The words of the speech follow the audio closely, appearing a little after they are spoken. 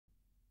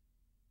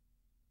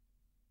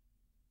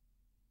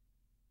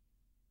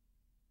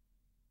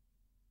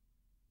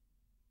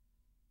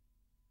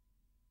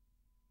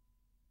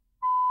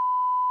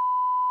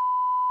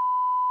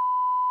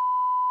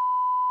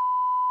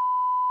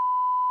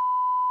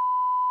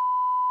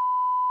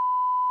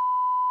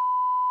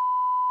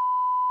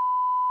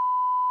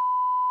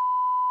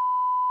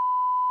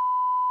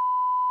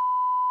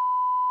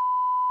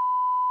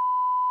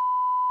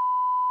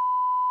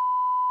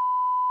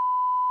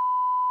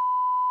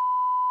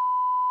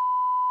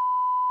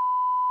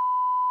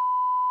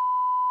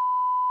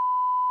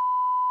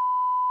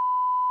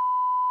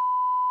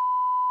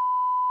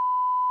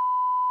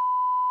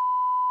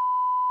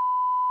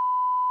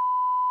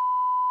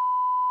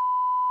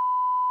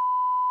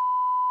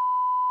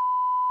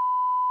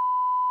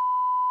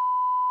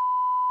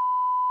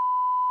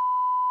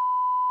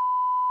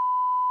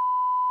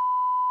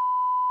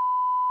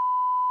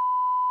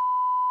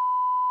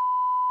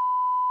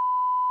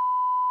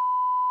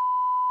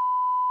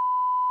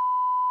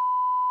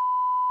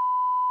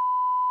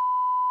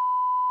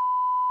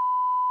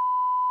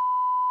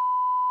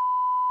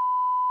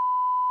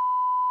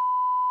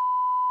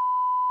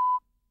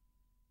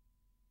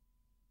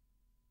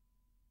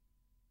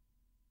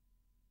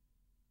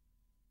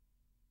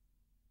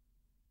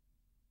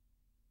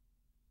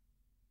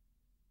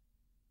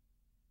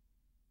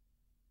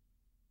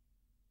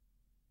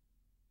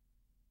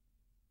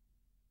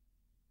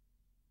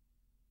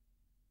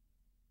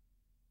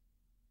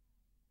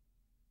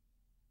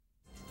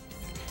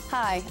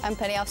Hi, I'm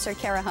Petty Officer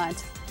Kara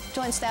Hunt.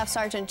 Join Staff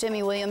Sergeant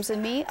Jimmy Williams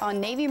and me on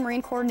Navy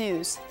Marine Corps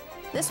News.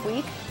 This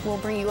week, we'll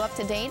bring you up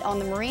to date on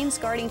the Marines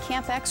guarding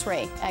Camp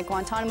X-Ray at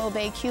Guantanamo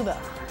Bay, Cuba.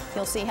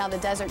 You'll see how the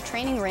Desert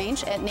Training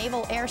Range at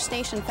Naval Air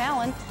Station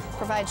Fallon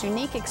provides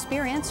unique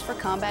experience for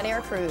combat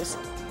air crews.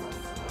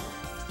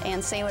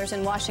 And sailors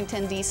in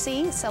Washington,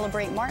 D.C.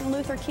 celebrate Martin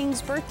Luther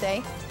King's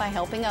birthday by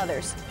helping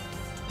others.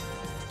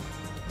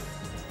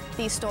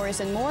 These stories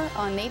and more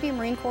on Navy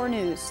Marine Corps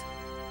News.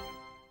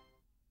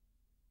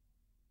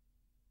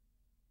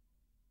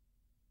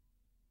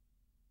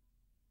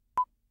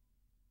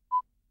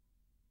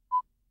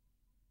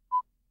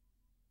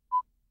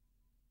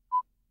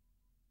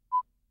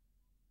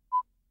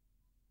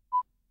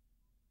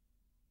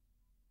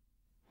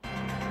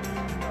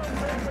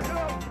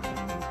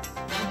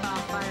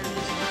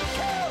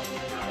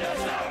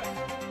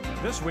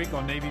 This week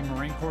on Navy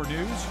Marine Corps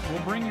News,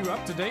 we'll bring you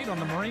up to date on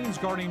the Marines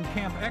guarding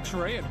Camp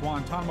X-Ray at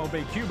Guantanamo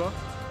Bay, Cuba.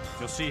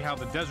 You'll see how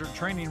the Desert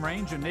Training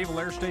Range at Naval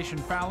Air Station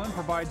Fallon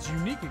provides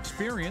unique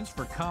experience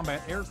for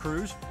combat air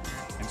crews.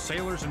 And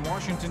sailors in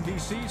Washington,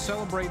 D.C.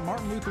 celebrate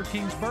Martin Luther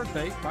King's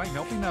birthday by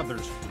helping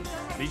others.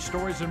 These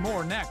stories and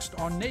more next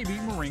on Navy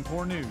Marine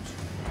Corps News.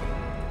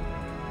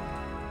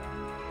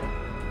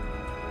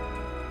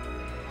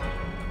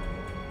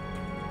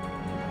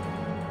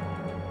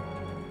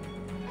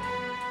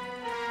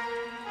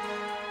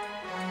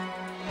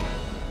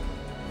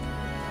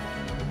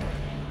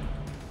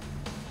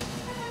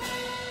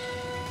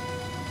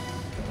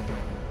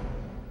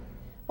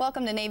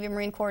 Welcome to Navy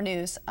Marine Corps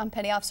News. I'm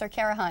Petty Officer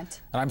Kara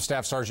Hunt. And I'm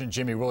Staff Sergeant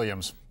Jimmy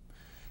Williams.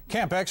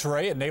 Camp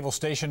X-Ray at Naval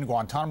Station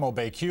Guantanamo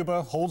Bay,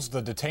 Cuba holds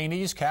the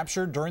detainees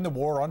captured during the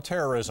war on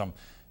terrorism.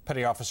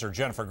 Petty Officer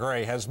Jennifer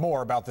Gray has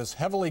more about this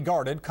heavily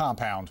guarded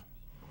compound.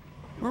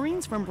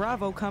 Marines from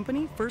Bravo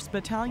Company, 1st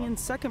Battalion,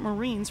 2nd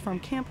Marines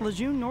from Camp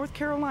Lejeune, North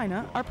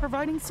Carolina are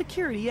providing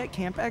security at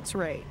Camp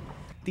X-Ray.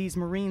 These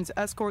Marines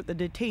escort the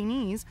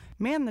detainees,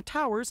 man the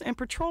towers, and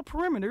patrol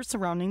perimeters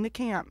surrounding the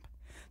camp.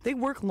 They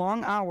work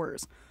long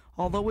hours.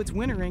 Although it's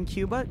winter in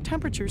Cuba,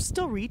 temperatures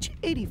still reach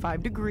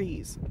 85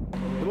 degrees.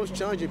 The most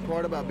challenging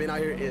part about being out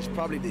here is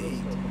probably the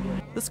heat.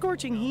 The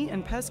scorching heat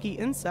and pesky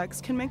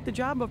insects can make the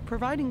job of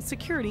providing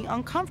security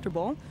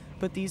uncomfortable,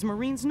 but these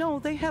Marines know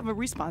they have a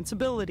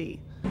responsibility.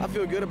 I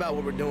feel good about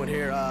what we're doing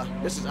here.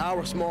 This is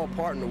our small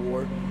part in the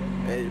war.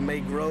 It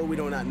may grow, we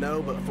do not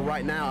know, but for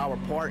right now, our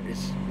part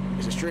is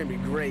extremely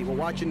great. We're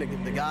watching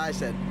the guys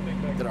that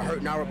are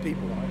hurting our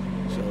people,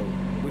 so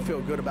we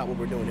feel good about what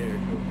we're doing here.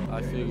 I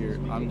figure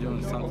I'm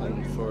doing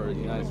something for the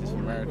United States of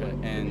America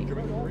and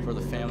for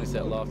the families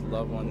that lost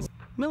loved ones.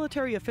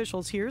 Military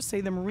officials here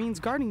say the Marines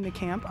guarding the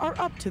camp are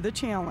up to the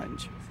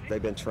challenge.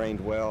 They've been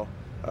trained well,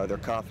 they're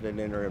confident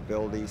in their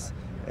abilities,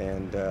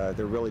 and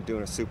they're really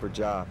doing a super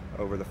job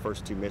over the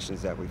first 2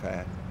 missions that we've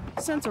had.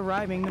 Since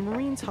arriving, the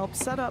Marines helped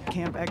set up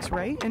Camp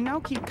X-Ray and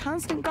now keep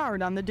constant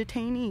guard on the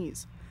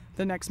detainees.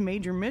 The next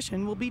major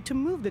mission will be to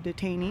move the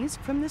detainees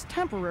from this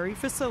temporary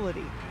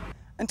facility.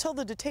 Until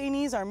the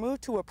detainees are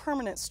moved to a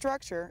permanent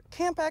structure,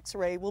 Camp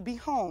X-Ray will be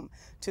home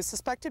to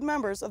suspected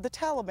members of the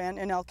Taliban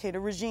and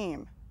Al-Qaeda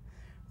regime.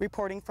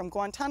 Reporting from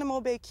Guantanamo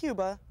Bay,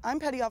 Cuba, I'm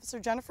Petty Officer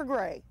Jennifer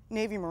Gray,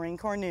 Navy Marine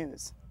Corps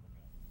News.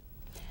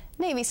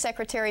 Navy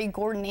Secretary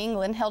Gordon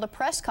England held a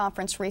press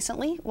conference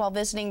recently while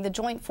visiting the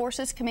Joint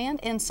Forces Command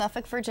in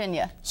Suffolk,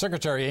 Virginia.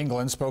 Secretary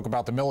England spoke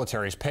about the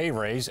military's pay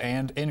raise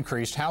and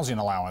increased housing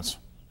allowance.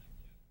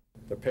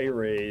 The pay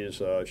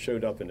raise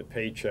showed up in the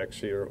paychecks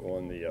here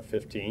on the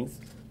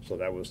 15th, so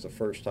that was the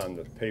first time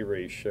the pay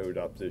raise showed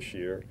up this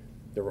year.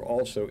 There were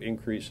also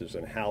increases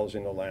in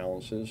housing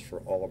allowances for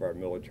all of our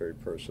military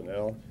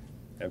personnel.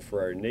 And for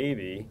our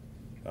Navy,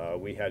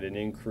 we had an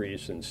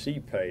increase in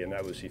sea pay, and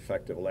that was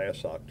effective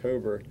last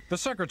October. The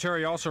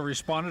Secretary also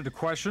responded to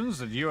questions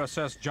that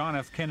USS John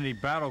F. Kennedy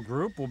Battle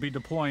Group will be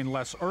deploying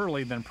less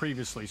early than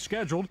previously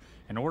scheduled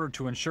in order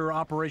to ensure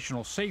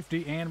operational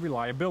safety and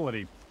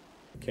reliability.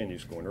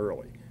 Kennedy's going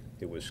early.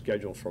 It was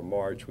scheduled for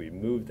March. We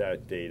moved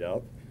that date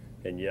up,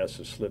 and yes,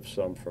 it slipped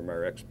some from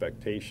our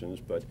expectations,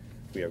 but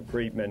we have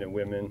great men and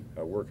women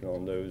working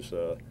on those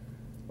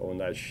on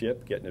that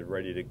ship, getting it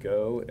ready to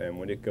go, and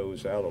when it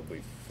goes out, it'll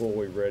be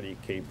fully ready,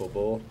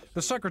 capable.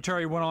 The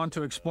Secretary went on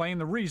to explain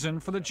the reason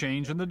for the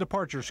change in the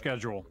departure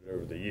schedule.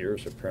 Over the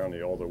years,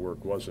 apparently all the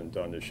work wasn't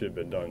done that should have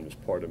been done as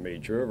part of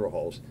major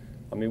overhauls.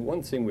 I mean,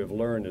 one thing we've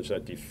learned is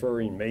that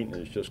deferring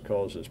maintenance just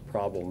causes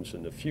problems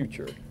in the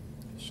future.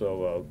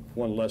 So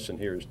one lesson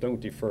here is don't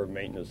defer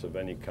maintenance of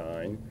any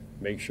kind.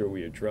 Make sure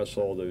we address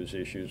all those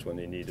issues when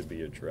they need to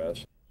be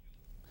addressed.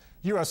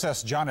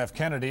 USS John F.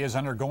 Kennedy is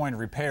undergoing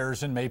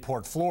repairs in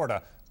Mayport,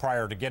 Florida,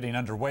 prior to getting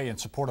underway in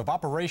support of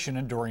Operation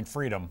Enduring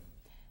Freedom.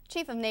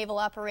 Chief of Naval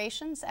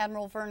Operations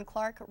Admiral Vern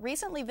Clark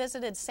recently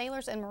visited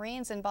sailors and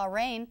Marines in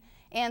Bahrain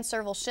and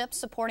several ships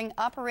supporting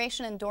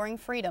Operation Enduring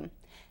Freedom.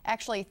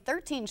 Actually,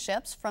 13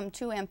 ships from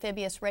 2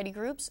 amphibious ready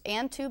groups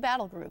and 2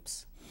 battle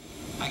groups.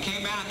 I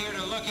came out here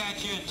to look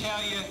at you and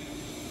tell you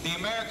the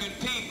American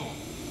people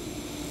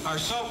are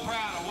so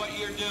proud of what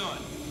you're doing.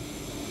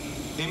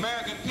 The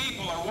American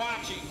people are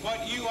watching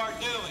what you are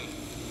doing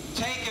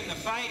taken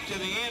the fight to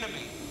the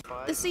enemy.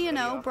 The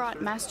CNO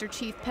brought Master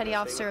Chief Petty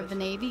Officer of the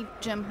Navy,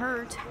 Jim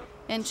Herdt,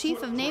 and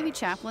Chief of Navy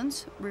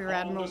Chaplains, Rear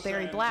Admiral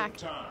Barry Black,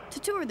 to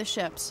tour the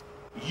ships.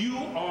 You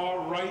are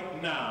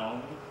right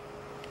now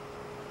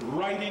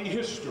writing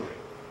history.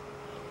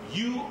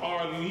 You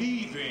are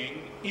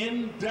leaving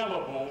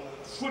indelible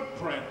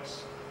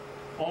footprints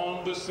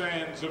on the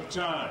sands of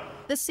time.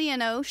 The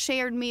CNO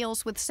shared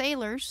meals with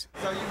sailors.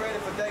 So you ready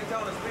for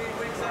Daytona Speed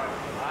Week, sir?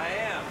 I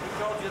am.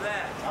 Who told you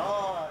that?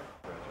 Oh.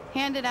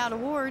 Handed out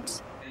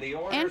awards,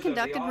 and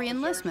conducted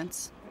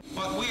re-enlistments.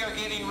 What we are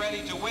getting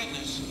ready to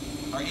witness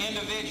are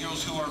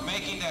individuals who are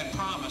making that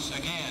promise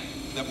again,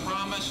 the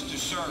promise to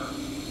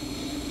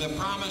serve, the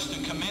promise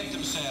to commit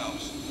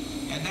themselves,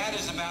 and that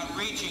is about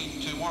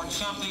reaching towards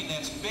something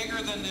that's bigger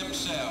than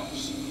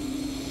themselves.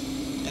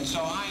 And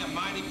so I am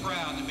mighty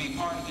proud to be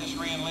part of this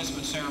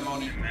re-enlistment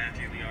ceremony.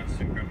 Matthew Leon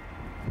Sucre,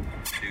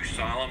 do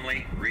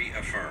solemnly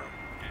reaffirm.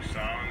 Do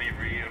solemnly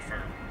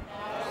reaffirm.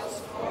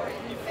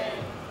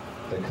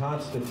 The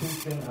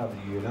Constitution of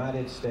the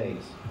United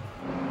States.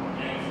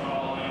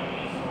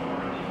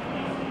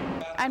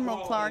 Admiral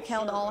Clark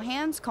held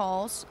all-hands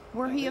calls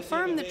where he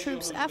affirmed the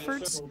troops'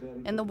 efforts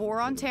in the war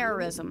on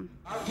terrorism.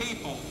 Our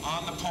people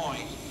on the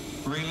point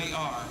really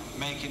are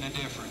making a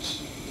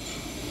difference.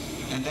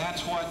 And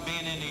that's what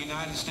being in the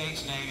United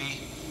States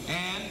Navy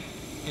and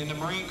in the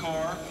Marine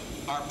Corps,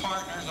 our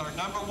partners, our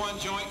 #1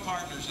 joint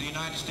partners, the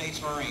United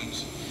States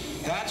Marines.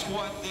 That's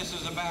what this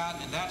is about,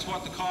 and that's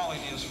what the calling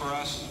is for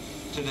us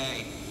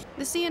today.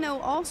 The CNO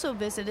also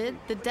visited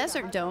the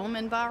Desert Dome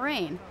in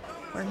Bahrain,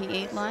 where he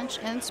ate lunch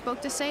and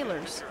spoke to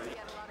sailors.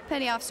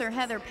 Petty Officer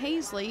Heather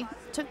Paisley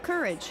took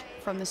courage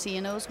from the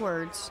CNO's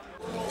words.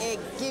 It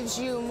gives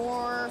you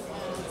more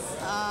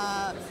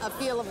a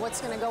feel of what's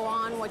going to go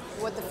on,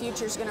 what the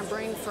future is going to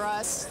bring for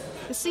us.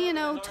 The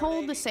CNO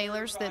told the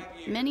sailors that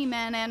many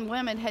men and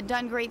women had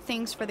done great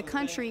things for the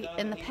country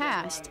in the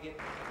past,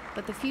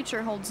 but the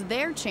future holds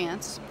their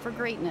chance for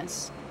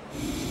greatness.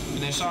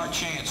 And it's our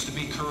chance to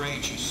be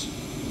courageous.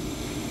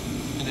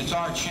 And it's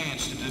our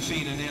chance to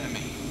defeat an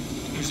enemy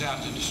who's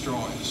out to destroy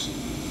us.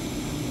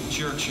 It's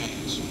your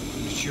chance.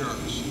 It's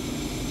yours.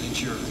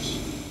 It's yours.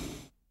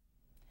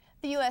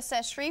 The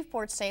USS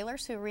Shreveport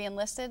sailors who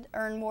re-enlisted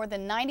earned more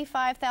than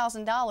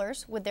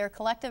 $95,000 with their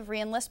collective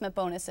re-enlistment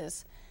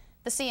bonuses.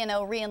 The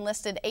CNO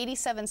re-enlisted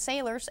 87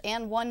 sailors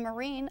and 1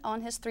 Marine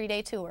on his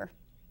 3-day tour.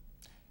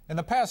 In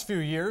the past few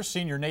years,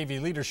 senior Navy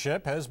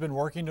leadership has been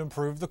working to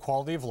improve the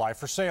quality of life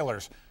for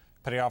sailors.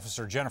 Petty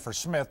Officer Jennifer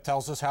Smith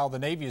tells us how the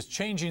Navy is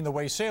changing the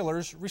way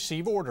sailors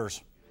receive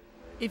orders.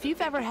 If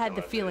you've ever had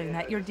the feeling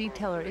that your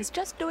detailer is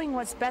just doing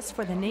what's best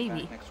for the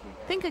Navy,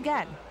 think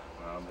again.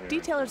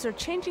 Detailers are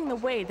changing the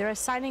way they're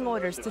assigning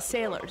orders to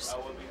sailors.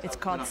 It's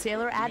called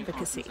sailor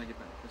advocacy.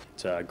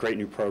 It's a great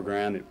new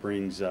program. It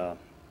brings us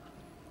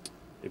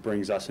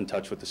in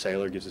touch with the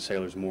sailor, gives the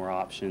sailors more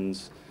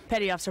options.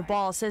 Petty Officer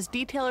Ball says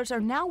detailers are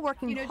now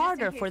working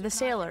harder for the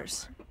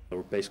sailors.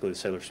 Basically, the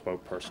sailor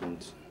spokesperson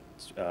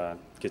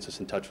gets us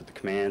in touch with the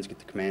commands, get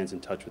the commands in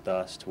touch with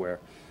us, to where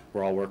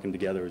we're all working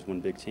together as one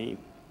big team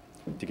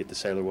to get the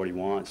sailor what he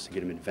wants, to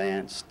get him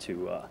advanced,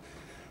 to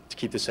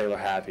keep the sailor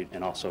happy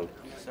and also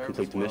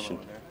complete the mission.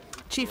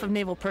 Chief of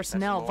Naval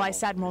Personnel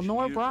Vice Admiral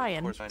Nor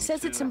Bryan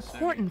says it's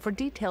important for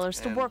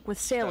detailers to work with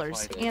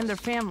sailors and their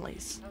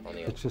families.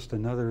 It's just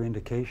another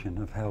indication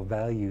of how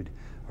valued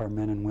our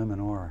men and women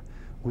are.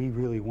 We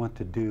really want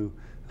to do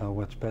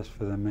what's best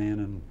for the man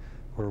and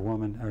or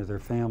woman or their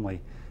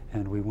family,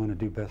 and we want to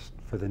do best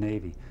for the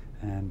Navy.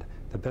 And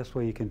the best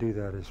way you can do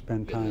that is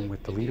spend time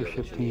with the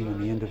leadership team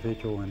and the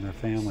individual and their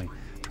family,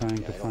 trying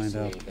to find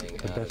out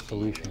the best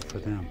solution for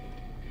them.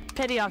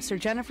 Petty Officer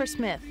Jennifer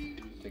Smith,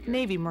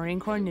 Navy Marine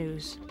Corps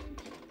News.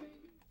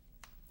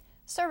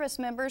 Service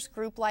members'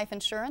 group life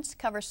insurance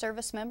covers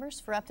service members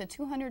for up to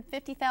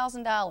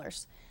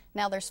 $250,000.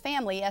 Now there's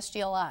family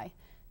SGLI.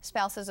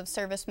 Spouses of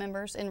service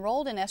members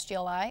enrolled in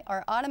SGLI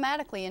are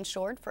automatically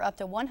insured for up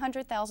to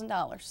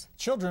 $100,000.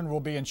 Children will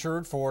be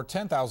insured for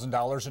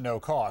 $10,000 at no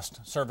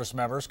cost. Service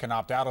members can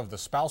opt out of the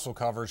spousal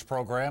coverage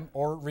program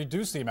or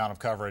reduce the amount of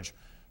coverage.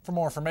 For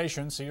more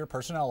information, see your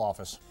personnel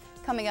office.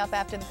 Coming up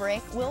after the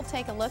break, we'll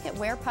take a look at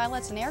where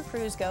pilots and air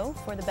crews go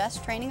for the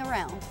best training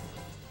around.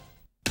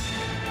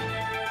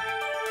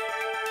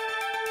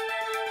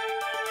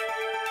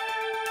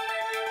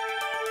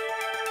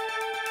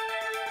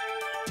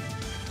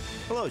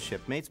 Hello,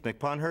 shipmates.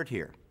 MCPON Minute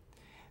here.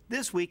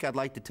 This week, I'd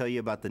like to tell you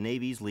about the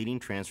Navy's leading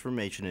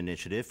transformation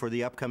initiative for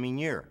the upcoming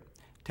year,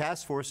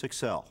 Task Force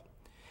Excel.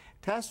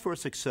 Task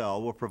Force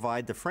Excel will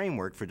provide the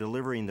framework for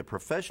delivering the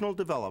professional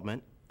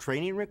development,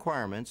 training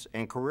requirements,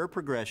 and career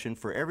progression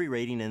for every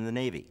rating in the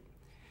Navy.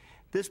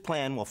 This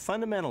plan will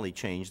fundamentally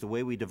change the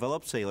way we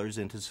develop sailors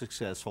into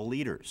successful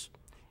leaders.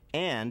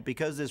 And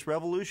because this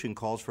revolution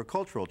calls for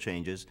cultural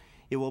changes,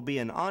 it will be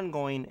an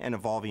ongoing and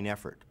evolving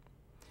effort.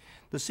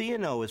 The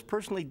CNO is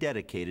personally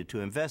dedicated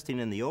to investing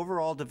in the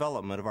overall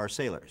development of our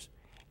sailors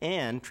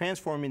and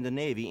transforming the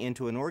Navy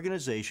into an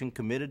organization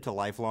committed to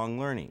lifelong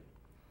learning.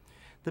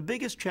 The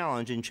biggest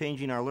challenge in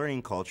changing our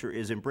learning culture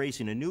is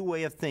embracing a new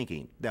way of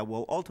thinking that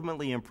will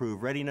ultimately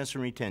improve readiness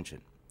and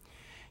retention.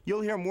 You'll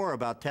hear more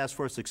about Task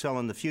Force Excel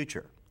in the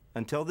future.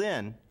 Until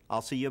then,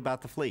 I'll see you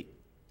about the fleet.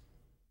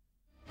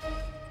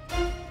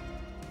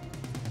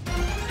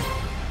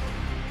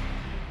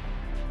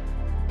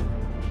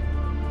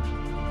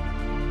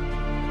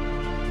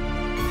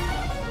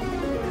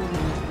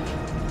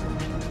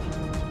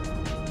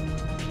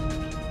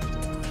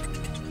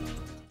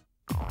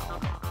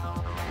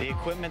 The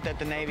equipment that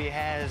the Navy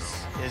has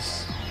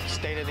is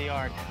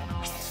state-of-the-art.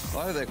 A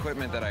lot of the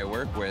equipment that I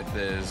work with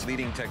is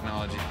leading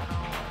technology.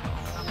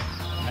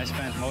 I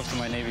spent most of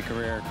my Navy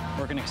career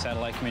working in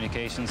satellite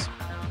communications.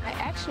 I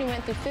actually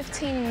went through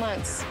 15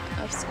 months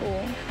of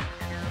school.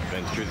 I've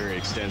been through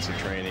extensive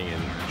training in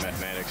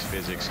mathematics,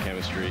 physics,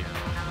 chemistry.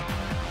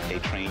 They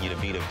train you to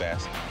be the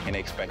best, and they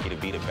expect you to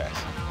be the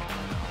best.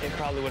 It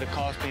probably would have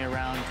cost me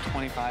around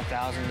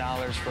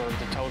 $25,000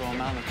 for the total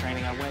amount of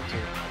training I went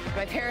through.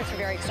 My parents were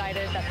very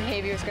excited that the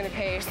Navy was going to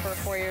pay for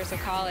 4 years of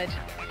college.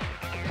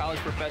 College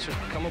professors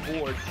come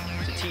aboard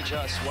to teach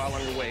us while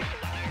underway.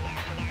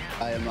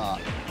 I am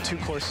 2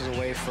 courses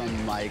away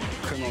from my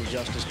criminal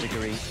justice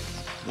degree.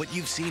 What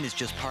you've seen is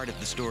just part of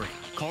the story.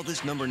 Call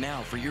this number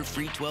now for your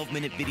free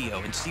 12-minute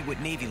video and see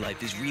what Navy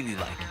life is really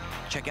like.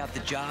 Check out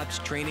the jobs,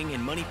 training,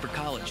 and money for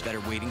college that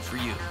are waiting for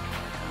you.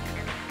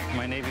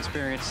 My Navy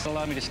experience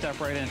allowed me to step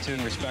right into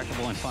a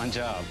respectable and fun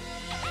job.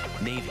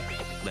 Navy,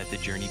 let the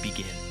journey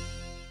begin.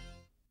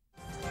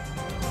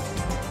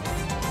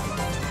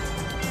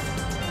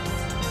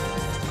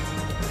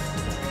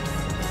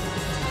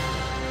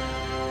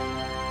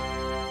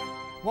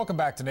 Welcome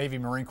back to Navy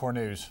Marine Corps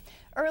News.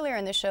 Earlier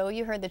in the show,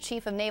 you heard the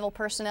Chief of Naval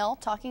Personnel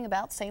talking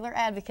about sailor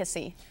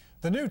advocacy.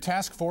 The new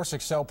Task Force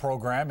Excel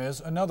program is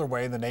another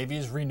way the Navy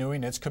is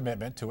renewing its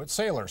commitment to its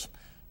sailors.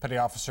 Petty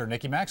Officer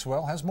Nikki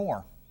Maxwell has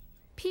more.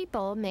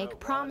 People make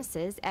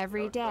promises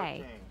every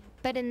day,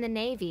 but in the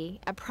Navy,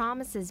 a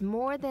promise is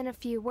more than a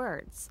few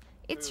words.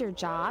 It's your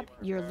job,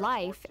 your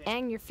life,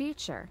 and your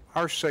future.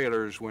 Our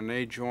sailors, when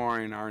they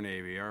join our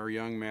Navy, our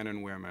young men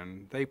and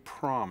women, they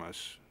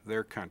promise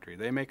their country.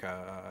 They make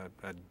a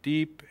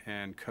deep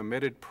and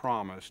committed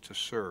promise to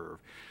serve.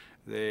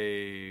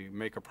 They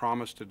make a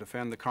promise to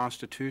defend the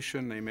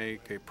Constitution. They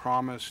make a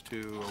promise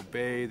to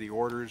obey the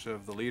orders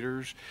of the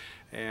leaders.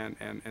 And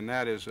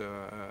that is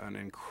an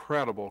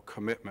incredible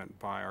commitment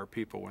by our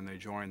people when they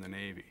join the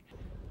Navy.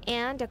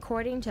 And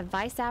according to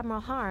Vice Admiral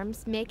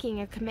Harms,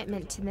 making a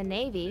commitment to the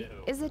Navy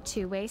is a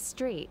two-way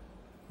street.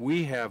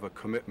 We have a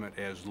commitment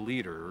as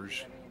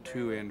leaders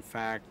to, in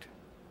fact,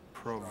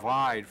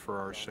 provide for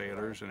our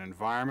sailors an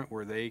environment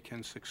where they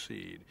can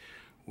succeed.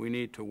 We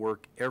need to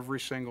work every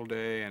single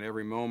day and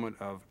every moment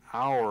of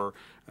our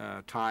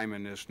time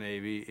in this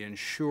Navy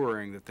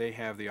ensuring that they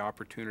have the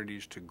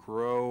opportunities to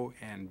grow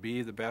and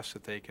be the best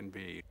that they can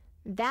be.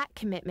 That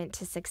commitment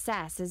to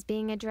success is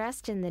being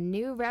addressed in the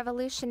new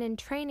Revolution in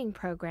Training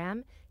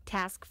program,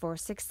 Task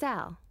Force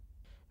Excel.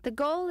 The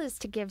goal is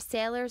to give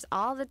sailors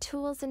all the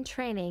tools and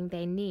training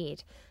they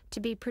need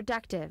to be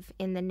productive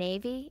in the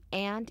Navy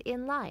and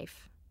in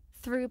life.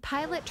 Through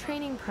pilot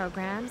training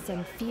programs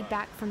and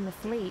feedback from the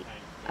fleet,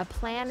 a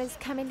plan is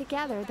coming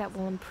together that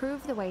will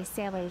improve the way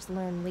sailors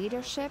learn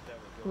leadership,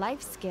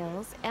 life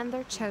skills, and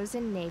their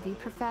chosen Navy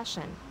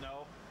profession.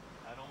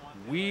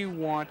 We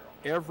want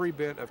every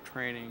bit of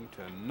training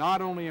to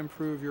not only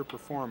improve your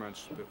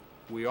performance, but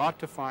we ought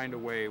to find a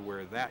way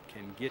where that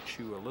can get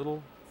you a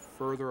little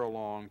further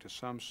along to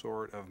some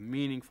sort of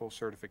meaningful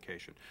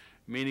certification.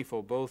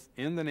 Meaningful both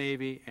in the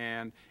Navy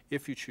and,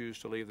 if you choose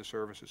to leave the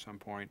service at some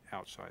point,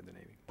 outside the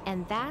Navy.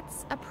 And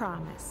that's a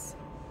promise.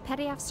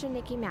 Petty Officer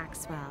Nikki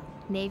Maxwell,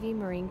 Navy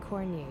Marine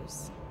Corps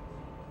News.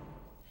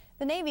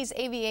 The Navy's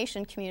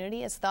aviation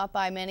community is thought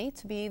by many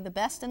to be the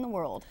best in the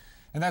world.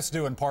 And that's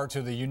due in part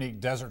to the unique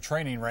desert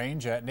training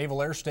range at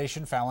Naval Air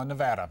Station Fallon,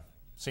 Nevada.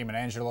 Seaman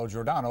Angelo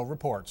Giordano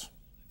reports.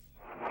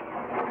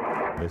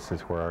 This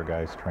is where our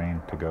guys train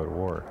to go to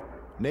war.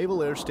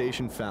 Naval Air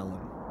Station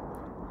Fallon.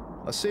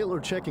 A sailor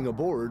checking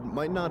aboard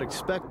might not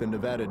expect the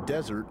Nevada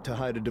desert to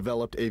hide a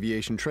developed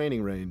aviation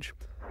training range.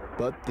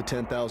 But the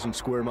 10,000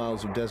 square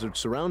miles of desert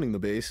surrounding the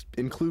base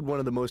include one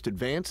of the most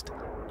advanced,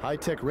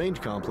 high-tech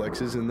range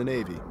complexes in the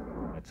Navy.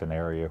 It's an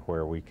area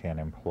where we can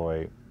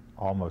employ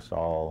almost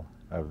all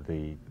of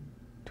the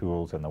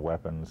tools and the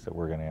weapons that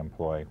we're going to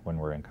employ when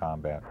we're in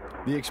combat.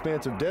 The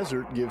expansive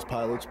desert gives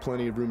pilots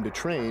plenty of room to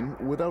train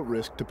without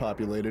risk to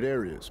populated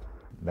areas.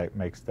 That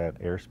makes that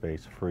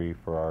airspace free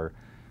for our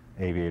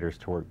aviators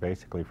to work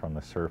basically from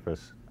the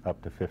surface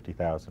up to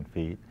 50,000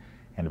 feet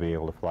and to be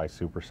able to fly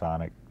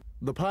supersonic.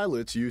 The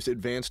pilots use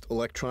advanced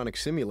electronic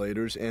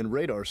simulators and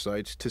radar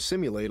sites to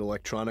simulate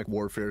electronic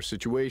warfare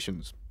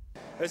situations.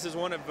 This is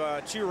one of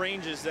 2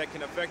 ranges that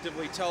can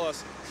effectively tell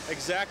us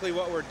exactly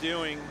what we're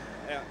doing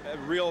at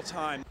real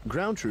time.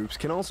 Ground troops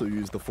can also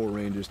use the 4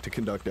 ranges to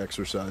conduct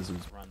exercises.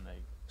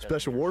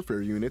 Special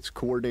warfare units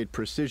coordinate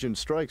precision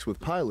strikes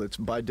with pilots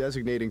by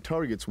designating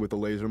targets with a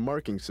laser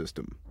marking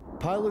system.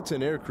 Pilots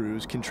and air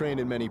crews can train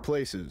in many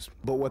places,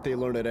 but what they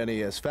learn at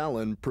NAS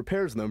Fallon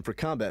prepares them for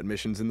combat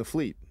missions in the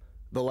fleet.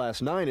 The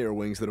last 9 air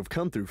wings that have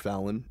come through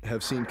Fallon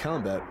have seen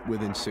combat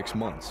within 6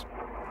 months.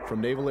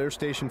 From Naval Air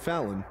Station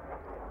Fallon,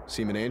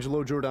 Seaman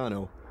Angelo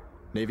Giordano,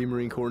 Navy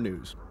Marine Corps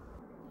News.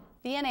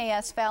 The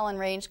NAS Fallon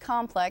Range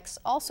Complex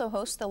also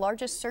hosts the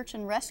largest search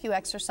and rescue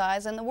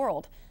exercise in the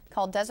world,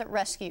 called Desert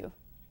Rescue.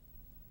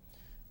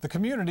 The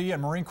community at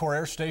Marine Corps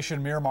Air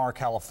Station Miramar,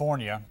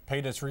 California,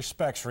 paid its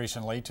respects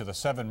recently to the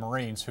 7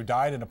 Marines who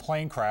died in a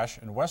plane crash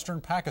in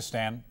western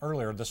Pakistan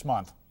earlier this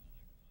month.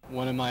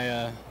 One of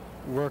my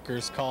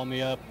workers called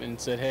me up and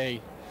said,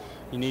 "Hey,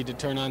 you need to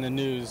turn on the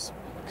news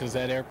because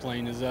that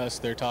airplane is us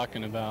they're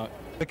talking about."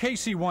 The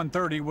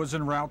KC-130 was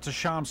en route to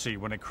Shamsi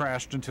when it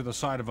crashed into the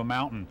side of a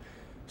mountain.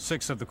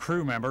 6 of the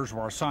crew members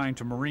were assigned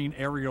to Marine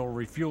Aerial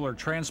Refueler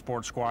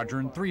Transport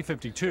Squadron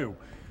 352.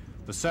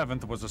 The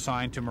 7th was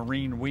assigned to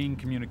Marine Wing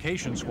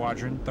Communication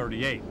Squadron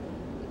 38.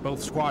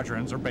 Both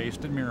squadrons are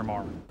based at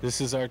Miramar. This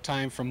is our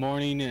time for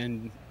mourning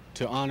and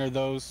to honor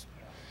those,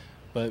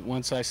 but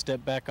once I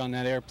step back on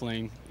that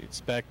airplane, it's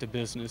back to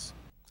business.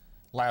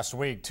 Last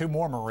week, 2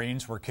 more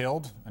Marines were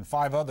killed and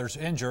 5 others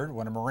injured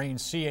when a Marine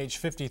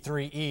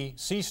CH-53E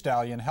Sea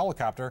Stallion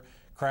helicopter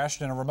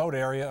crashed in a remote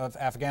area of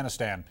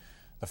Afghanistan.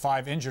 The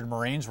 5 injured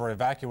Marines were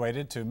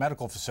evacuated to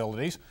medical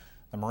facilities.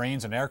 The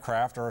Marines and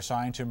aircraft are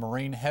assigned to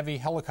Marine Heavy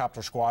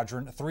Helicopter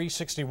Squadron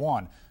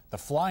 361, the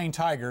Flying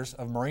Tigers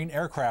of Marine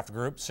Aircraft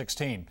Group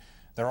 16.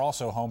 They're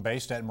also home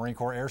based at Marine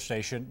Corps Air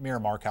Station,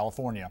 Miramar,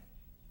 California.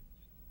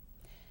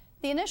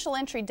 The initial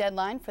entry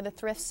deadline for the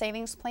Thrift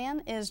Savings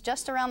Plan is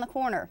just around the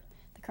corner.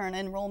 The current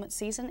enrollment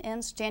season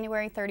ends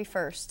January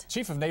 31st.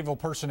 Chief of Naval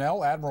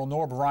Personnel Admiral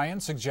Norb Ryan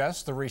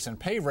suggests the recent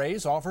pay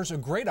raise offers a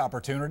great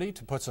opportunity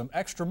to put some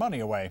extra money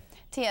away.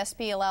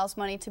 TSP allows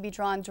money to be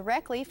drawn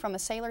directly from a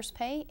sailor's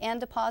pay and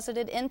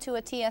deposited into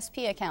a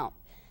TSP account.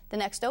 The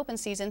next open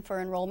season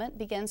for enrollment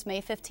begins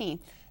May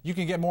 15th. You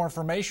can get more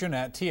information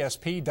at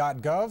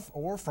tsp.gov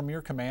or from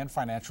your command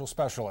financial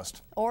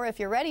specialist. Or if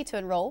you're ready to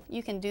enroll,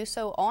 you can do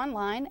so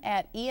online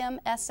at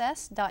emss.dfas.mil.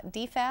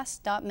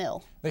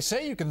 They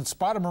say you can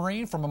spot a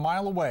Marine from a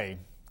mile away.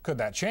 Could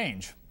that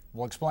change?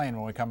 We'll explain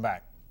when we come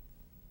back.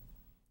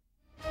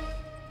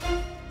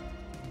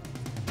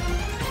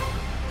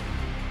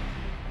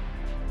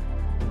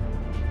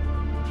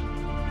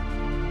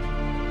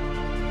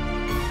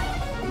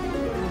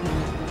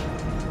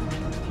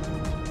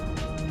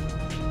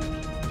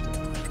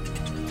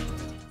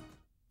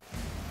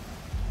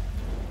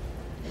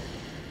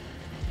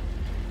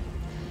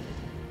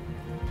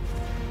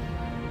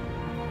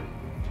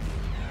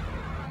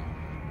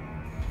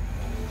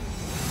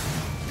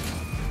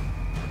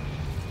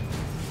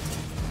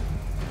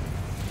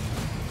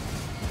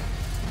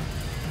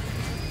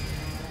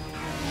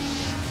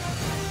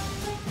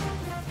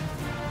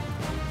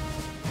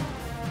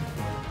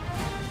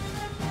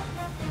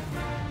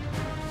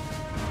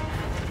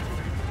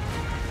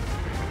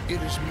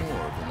 It is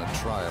more than a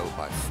trial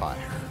by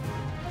fire.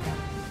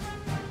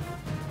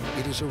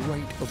 It is a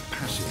rite of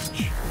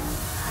passage,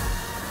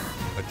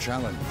 a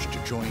challenge to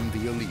join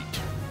the elite.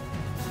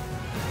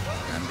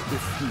 And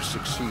if you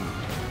succeed,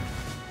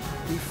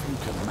 if you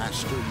can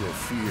master your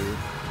fear,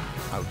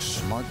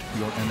 outsmart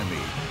your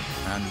enemy,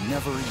 and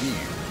never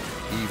yield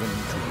even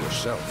to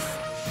yourself,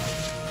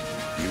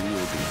 you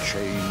will be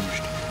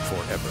changed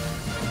forever.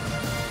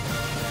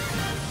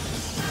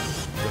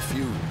 The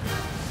few,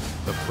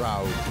 the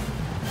proud,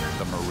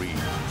 the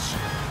Marines.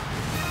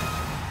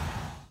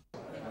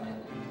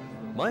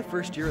 My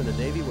first year in the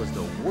Navy was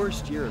the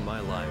worst year in my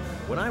life.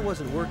 When I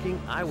wasn't working,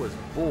 I was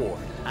bored,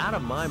 out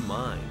of my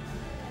mind.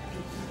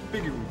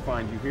 Figured we'd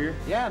find you here.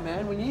 Yeah,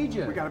 man, we need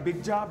you. We got a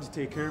big job to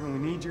take care of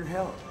and we need your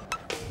help.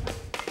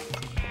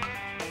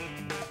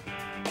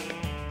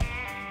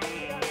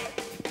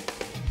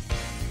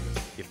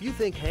 If you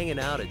think hanging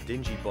out at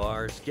dingy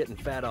bars, getting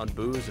fat on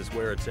booze is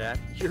where it's at,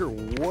 you're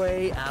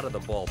way out of the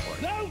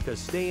ballpark. No! Because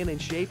staying in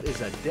shape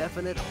is a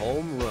definite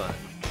home run.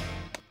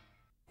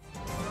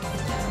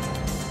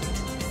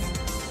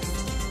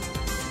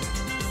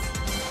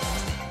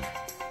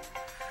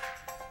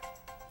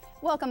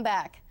 Welcome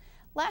back.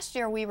 Last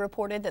year we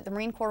reported that the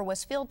Marine Corps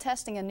was field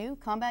testing a new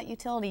combat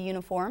utility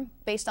uniform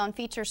based on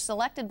features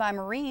selected by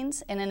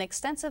Marines in an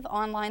extensive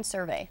online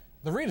survey.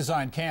 The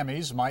redesigned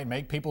camis might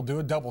make people do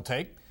a double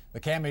take. The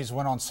camis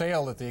went on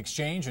sale at the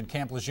Exchange in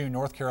Camp Lejeune,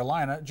 North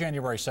Carolina,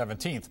 January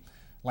 17th.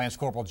 Lance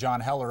Corporal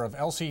John Heller of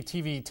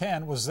LCTV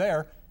 10 was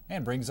there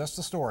and brings us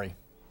the story.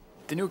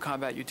 The new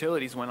combat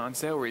utilities went on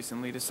sale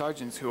recently to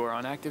sergeants who are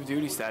on active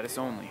duty status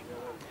only.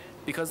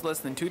 Because less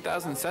than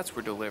 2,000 sets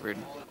were delivered,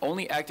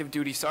 only active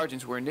duty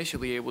sergeants were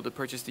initially able to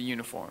purchase the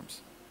uniforms.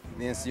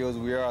 The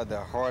NCOs, we are the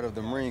heart of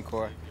the Marine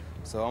Corps,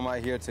 so I'm out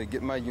here to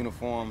get my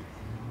uniform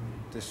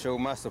to show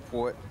my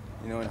support,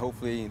 and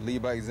hopefully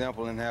lead by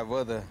example and have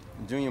other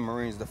junior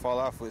Marines to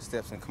follow our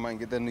footsteps and come out and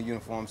get their new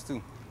uniforms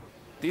too.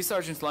 These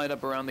sergeants lined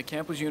up around the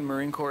Camp Lejeune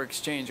Marine Corps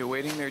Exchange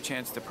awaiting their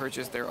chance to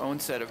purchase their own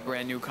set of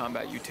brand new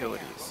combat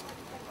utilities.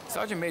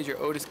 Sergeant Major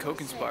Otis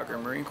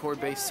Kokensparker, Marine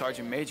Corps-based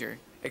Sergeant Major,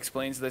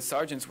 explains that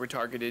sergeants were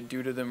targeted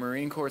due to the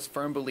Marine Corps'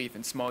 firm belief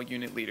in small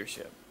unit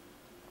leadership.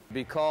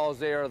 Because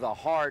they are the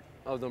heart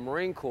of the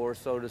Marine Corps,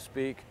 so to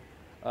speak,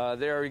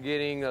 they're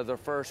getting the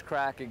first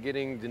crack at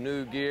getting the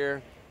new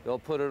gear. They'll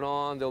put it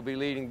on, they'll be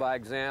leading by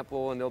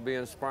example, and they'll be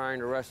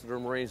inspiring the rest of the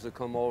Marines to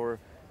come over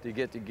to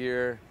get the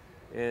gear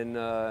and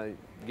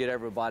get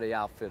everybody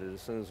outfitted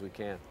as soon as we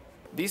can.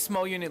 These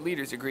small unit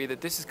leaders agree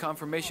that this is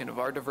confirmation of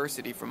our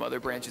diversity from other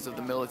branches of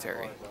the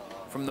military.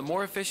 From the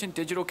more efficient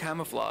digital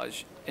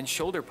camouflage and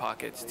shoulder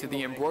pockets to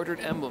the embroidered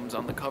emblems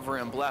on the cover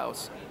and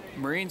blouse,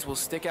 Marines will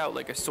stick out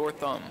like a sore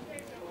thumb.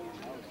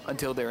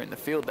 Until they're in the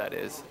field, that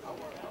is.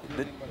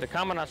 The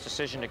Commandant's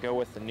decision to go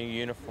with the new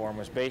uniform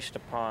was based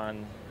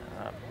upon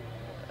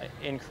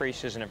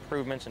increases and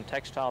improvements in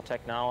textile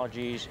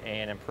technologies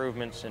and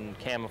improvements in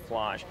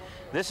camouflage.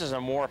 This is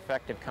a more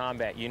effective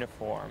combat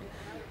uniform.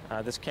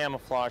 This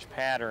camouflage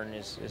pattern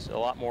is a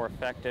lot more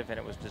effective, and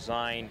it was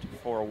designed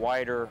for a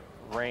wider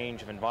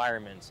range of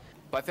environments.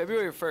 By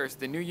February 1st,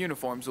 the new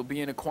uniforms will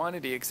be in a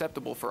quantity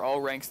acceptable for all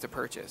ranks to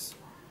purchase.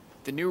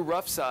 The new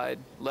rough side,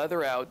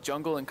 leather out,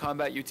 jungle and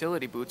combat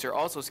utility boots are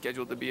also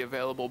scheduled to be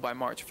available by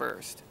March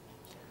 1st.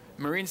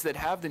 Marines that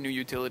have the new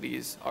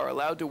utilities are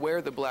allowed to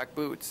wear the black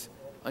boots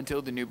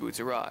until the new boots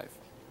arrive.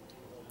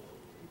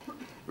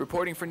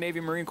 Reporting for Navy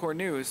Marine Corps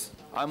News,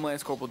 I'm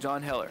Lance Corporal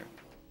John Heller.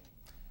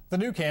 The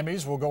new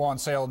camis will go on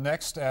sale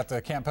next at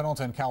the Camp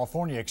Pendleton,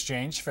 California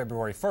Exchange,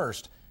 February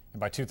 1st.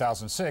 And by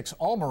 2006,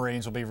 all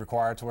Marines will be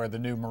required to wear the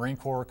new Marine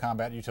Corps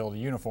Combat Utility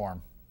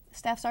uniform.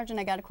 Staff Sergeant,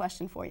 I got a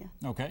question for you.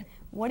 Okay.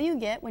 What do you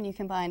get when you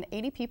combine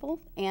 80 people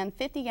and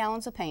 50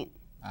 gallons of paint?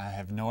 I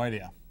have no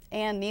idea.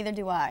 And neither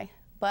do I.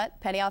 But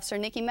Petty Officer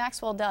Nikki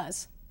Maxwell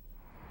does.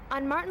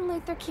 On Martin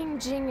Luther King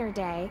Jr.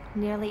 Day,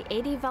 nearly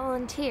 80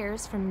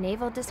 volunteers from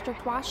Naval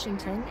District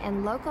Washington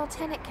and local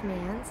tenant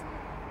commands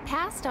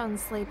passed on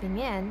sleeping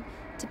in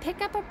to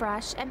pick up a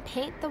brush and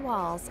paint the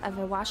walls of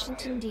a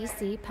Washington,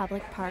 D.C.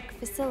 public park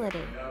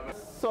facility.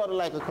 Sort of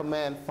like a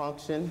command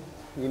function,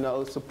 you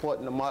know,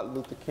 supporting the Martin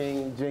Luther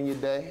King Jr.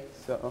 Day.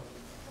 So,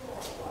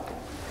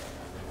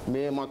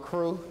 me and my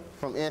crew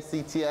from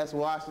NCTS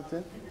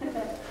Washington.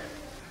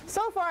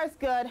 So far, it's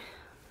good.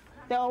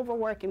 They're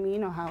overworking me, you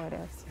know how it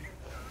is.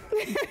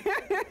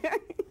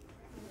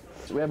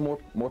 So we have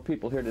more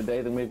people here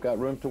today than we've got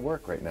room to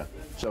work right now.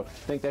 So I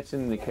think that's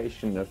an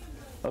indication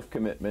of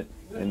commitment,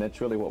 and that's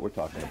really what we're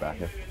talking about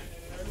here.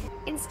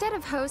 Instead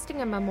of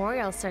hosting a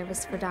memorial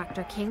service for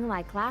Dr. King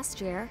like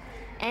last year,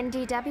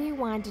 NDW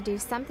wanted to do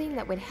something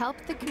that would help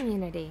the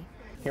community.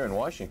 Here in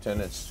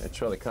Washington,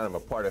 it's really kind of a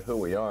part of who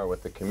we are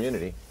with the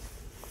community.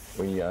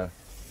 We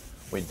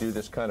do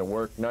this kind of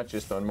work not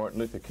just on Martin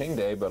Luther King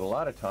Day, but a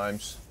lot of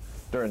times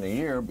during the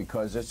year,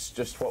 because it's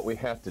just what we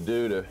have to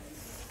do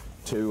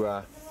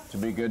to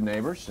be good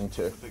neighbors and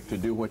to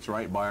do what's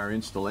right by our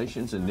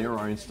installations and near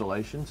our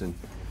installations and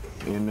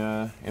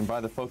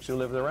by the folks who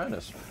live around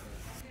us.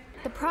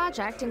 The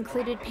project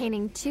included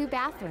painting 2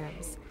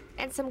 bathrooms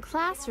and some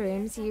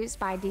classrooms used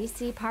by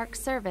DC Park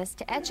Service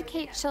to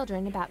educate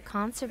children about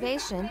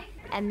conservation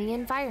and the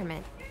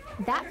environment.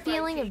 That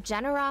feeling of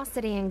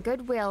generosity and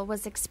goodwill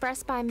was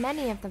expressed by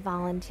many of the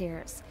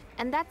volunteers,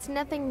 and that's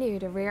nothing new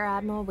to Rear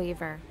Admiral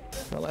Weaver.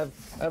 Well,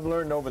 I've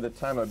learned over the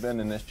time I've been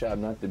in this job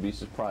not to be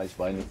surprised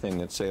by anything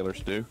that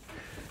sailors do,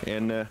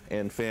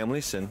 and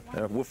families, and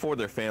for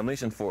their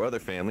families and for other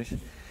families.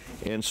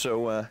 And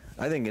so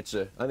I think it's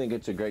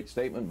a great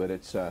statement, but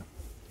it's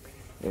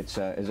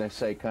as I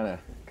say, kind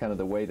of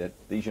the way that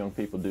these young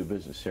people do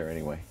business here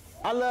anyway.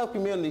 I love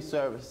community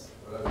service,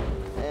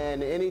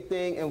 and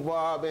anything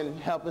involving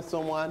helping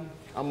someone,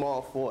 I'm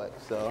all for it.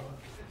 So.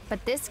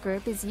 But this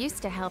group is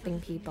used to helping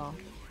people.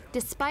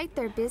 Despite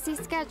their busy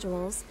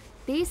schedules,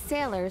 these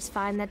sailors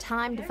find the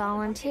time to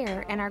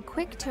volunteer and are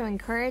quick to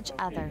encourage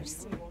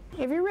others.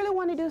 If you really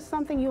want to do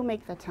something, you'll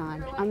make the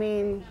time. I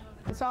mean,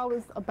 it's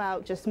always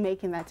about just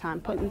making that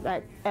time, putting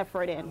that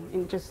effort in,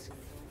 and just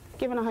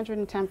giving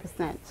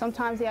 110%.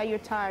 Sometimes, yeah, you're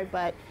tired,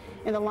 but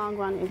in the long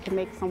run, it can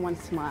make someone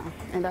smile,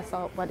 and that's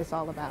what it's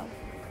all about.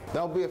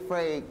 Don't be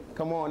afraid.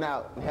 Come on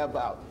out and help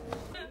out.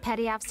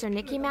 Petty Officer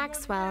Nikki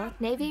Maxwell,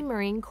 Navy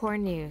Marine Corps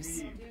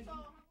News.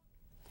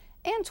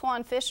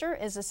 Antoine Fisher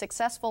is a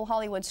successful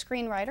Hollywood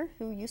screenwriter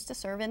who used to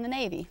serve in the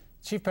Navy.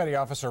 Chief Petty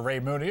Officer Ray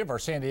Mooney of our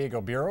San Diego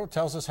Bureau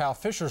tells us how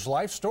Fisher's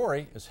life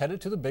story is headed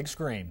to the big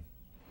screen.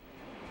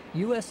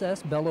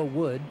 USS Belleau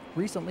Wood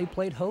recently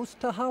played host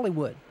to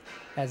Hollywood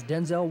as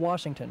Denzel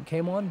Washington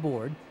came on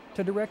board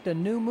to direct a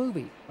new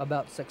movie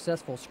about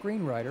successful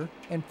screenwriter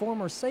and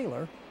former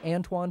sailor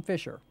Antoine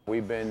Fisher.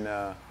 We've been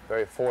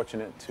very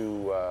fortunate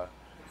to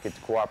get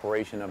the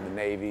cooperation of the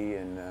Navy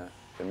and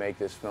to make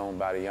this film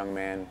about a young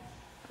man,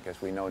 I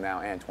guess we know now,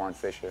 Antoine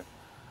Fisher,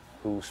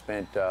 who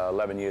spent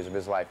 11 years of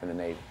his life in the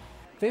Navy.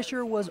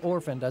 Fisher was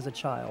orphaned as a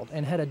child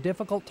and had a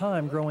difficult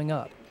time growing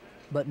up,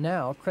 but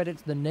now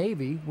credits the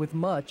Navy with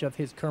much of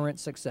his current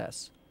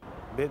success.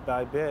 Bit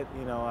by bit,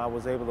 you know, I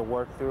was able to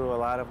work through a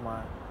lot of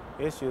my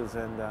issues,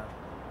 and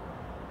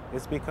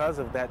it's because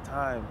of that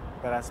time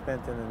that I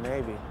spent in the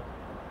Navy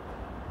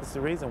It's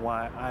the reason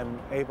why I'm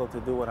able to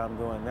do what I'm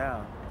doing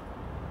now.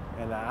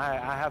 And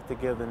I have to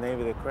give the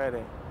Navy the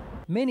credit.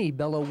 Many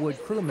Belleau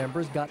Wood crew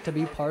members got to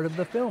be part of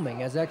the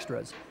filming as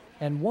extras,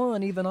 and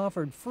one even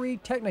offered free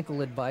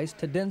technical advice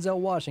to Denzel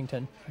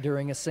Washington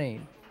during a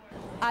scene.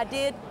 I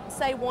did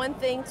say one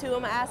thing to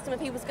him. I asked him if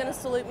he was going to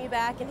salute me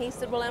back, and he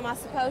said, well, am I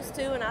supposed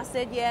to? And I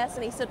said yes,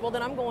 and he said, well,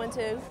 then I'm going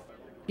to.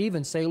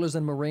 Even sailors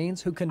and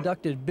Marines who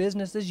conducted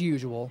business as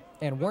usual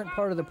and weren't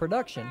part of the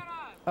production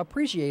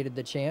appreciated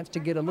the chance to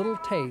get a little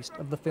taste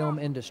of the film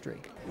industry.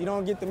 You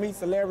don't get to meet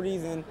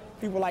celebrities and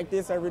people like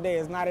this every day.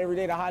 It's not every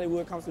day that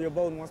Hollywood comes to your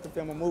boat and wants to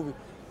film a movie.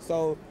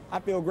 So I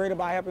feel great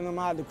about helping them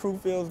out. The crew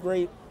feels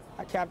great,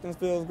 our captains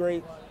feels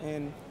great,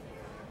 and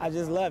I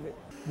just love it.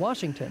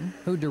 Washington,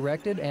 who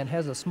directed and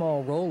has a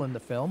small role in the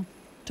film,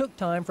 took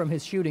time from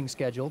his shooting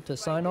schedule to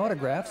sign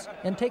autographs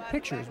and take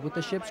pictures with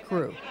the ship's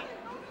crew.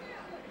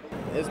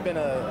 It's been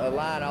a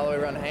line all the way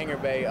around the hangar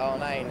bay all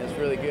night, and it's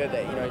really good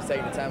that, he's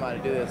taking the time out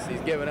to do this.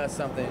 He's giving us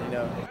something,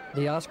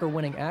 The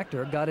Oscar-winning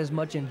actor got as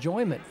much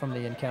enjoyment from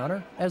the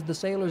encounter as the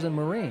sailors and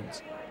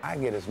Marines. I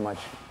get as much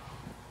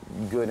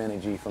good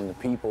energy from the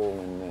people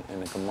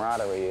and the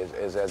camaraderie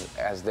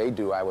as they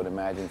do, I would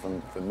imagine,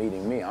 from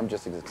meeting me. I'm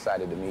just as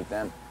excited to meet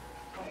them.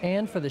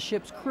 And for the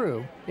ship's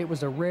crew, it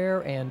was a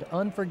rare and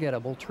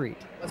unforgettable treat.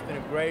 It's been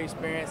a great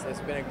experience. It's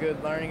been a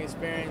good learning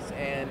experience,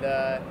 and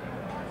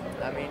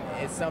I mean,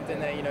 it's something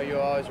that,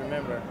 you'll always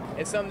remember.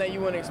 It's something that you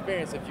wouldn't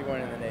experience if you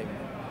weren't in the Navy.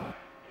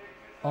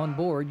 On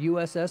board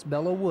USS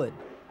Belleau Wood,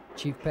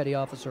 Chief Petty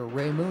Officer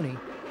Ray Mooney,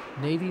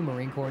 Navy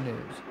Marine Corps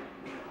News.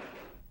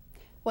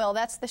 Well,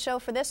 that's the show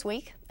for this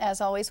week. As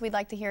always, we'd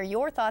like to hear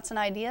your thoughts and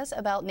ideas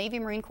about Navy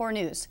Marine Corps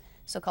news.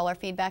 So call our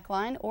feedback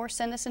line or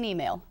send us an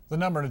email. The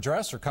number and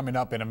address are coming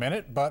up in a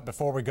minute, but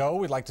before we go,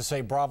 we'd like to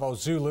say bravo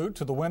Zulu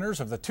to the winners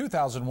of the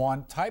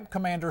 2001 Type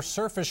Commander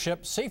Surface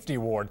Ship Safety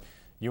Award,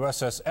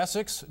 USS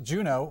Essex,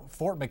 Juneau,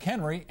 Fort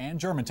McHenry, and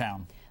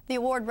Germantown. The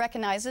award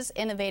recognizes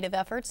innovative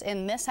efforts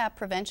in mishap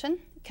prevention,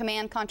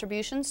 command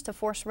contributions to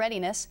force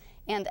readiness,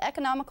 and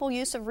economical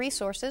use of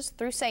resources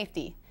through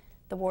safety.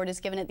 The award is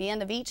given at the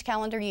end of each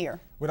calendar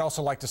year. We'd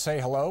also like to say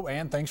hello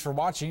and thanks for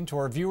watching to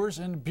our viewers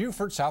in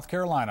Beaufort, South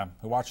Carolina,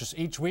 who watch us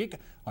each week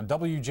on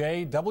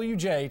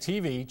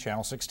WJWJ-TV,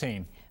 Channel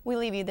 16. We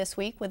leave you this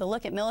week with a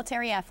look at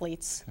military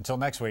athletes. Until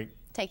next week.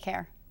 Take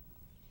care.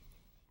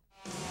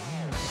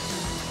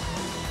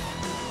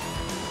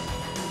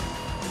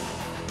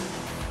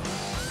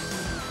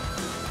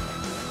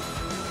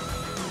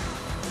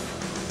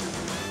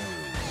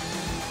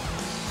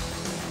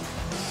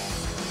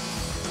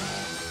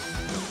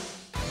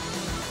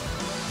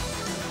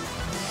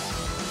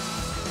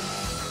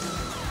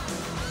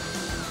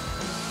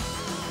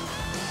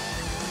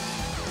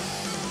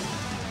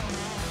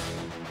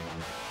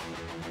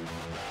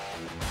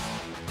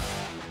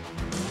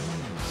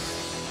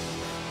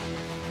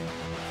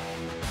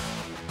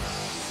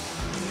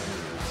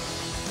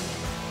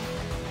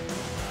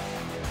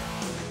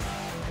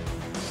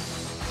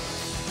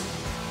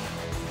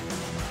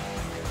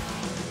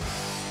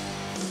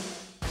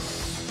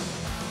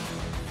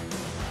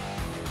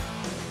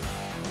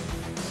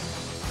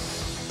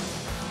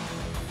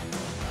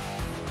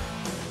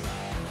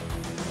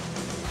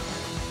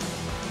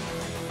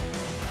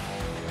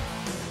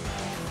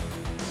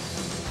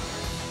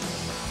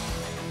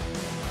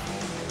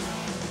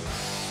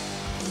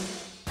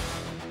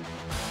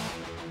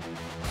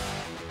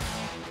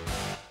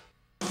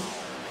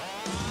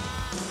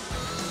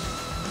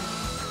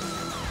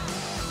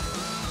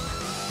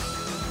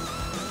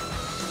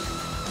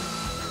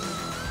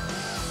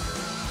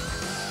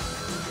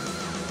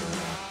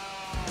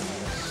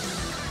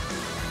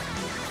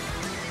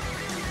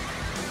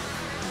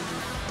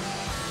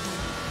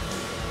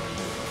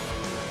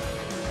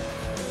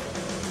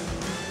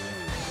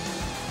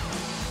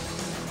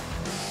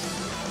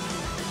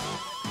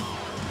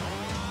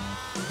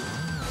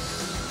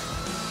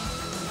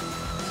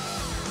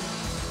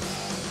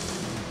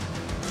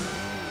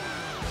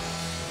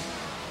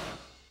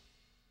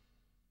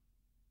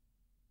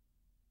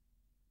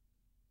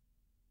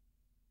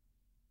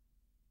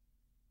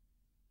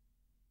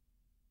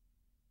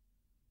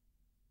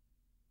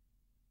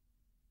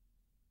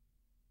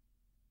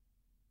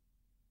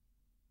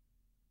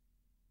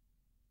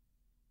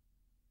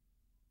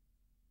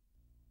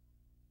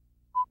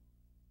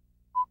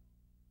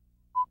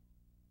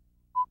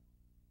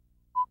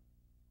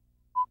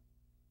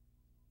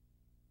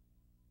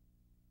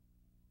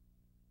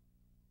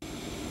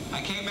 I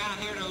came out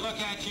here to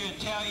look at you and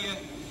tell you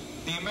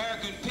the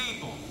American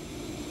people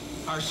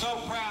are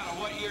so proud of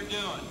what you're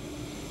doing.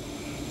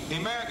 The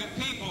American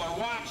people are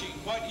watching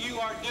what you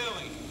are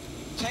doing,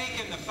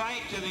 taking the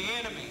fight to the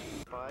enemy.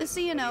 The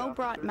CNO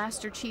brought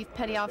Master Chief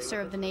Petty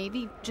Officer of the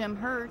Navy, Jim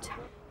Herdt,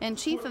 and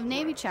Chief of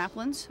Navy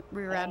Chaplains,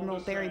 Rear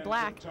Admiral Barry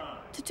Black,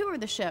 to tour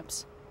the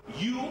ships.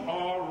 You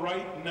are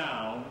right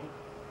now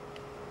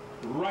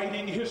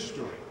writing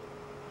history.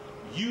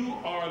 You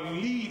are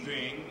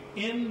leaving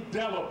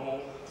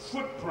indelible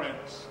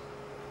footprints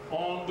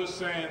on the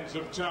sands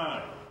of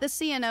time. The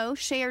CNO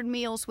shared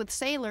meals with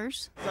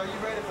sailors. So you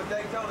ready for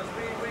Daytona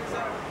Speed Week,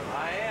 sir?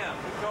 I am.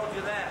 Who told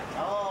you that?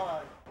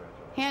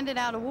 Handed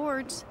out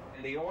awards,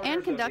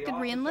 and conducted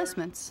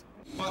re-enlistments.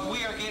 What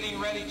we are getting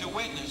ready to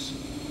witness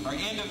are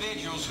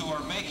individuals who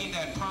are making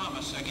that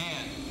promise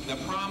again, the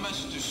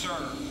promise to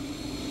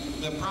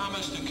serve, the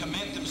promise to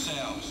commit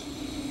themselves.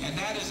 And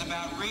that is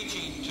about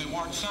reaching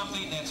towards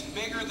something that's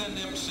bigger than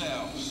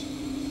themselves.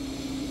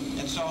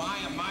 And so I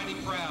am mighty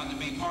proud to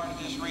be part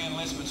of this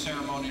re-enlistment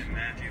ceremony.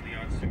 Matthew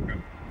Leon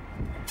Succo.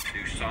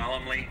 Do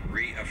solemnly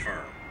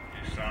reaffirm.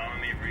 Do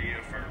solemnly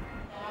reaffirm.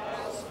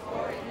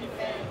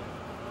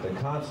 The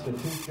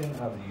Constitution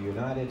of the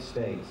United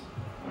States.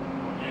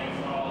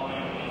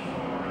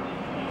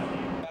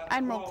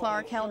 Admiral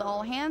Clark held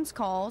all-hands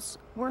calls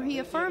where he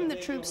affirmed the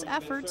troops'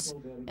 efforts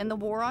in the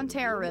war on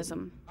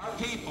terrorism. Our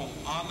people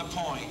on the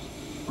point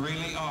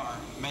really are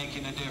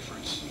making a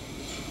difference.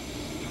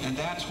 And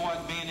that's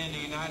what being in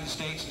the United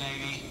States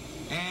Navy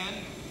and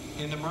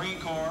in the Marine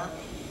Corps,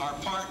 our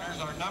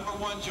partners, our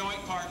 #1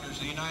 joint partners,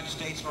 the United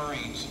States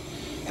Marines.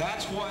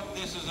 That's what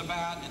this is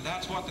about, and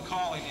that's what the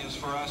calling is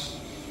for us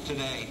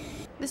today.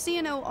 The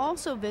CNO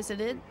also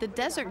visited the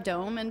Desert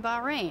Dome in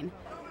Bahrain,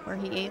 where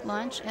he ate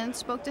lunch and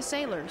spoke to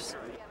sailors.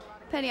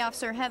 Petty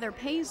Officer Heather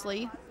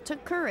Paisley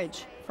took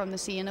courage from the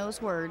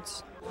CNO's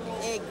words.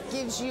 It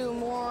gives you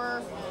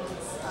more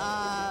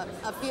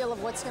a feel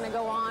of what's going to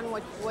go on,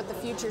 what the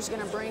future is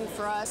going to bring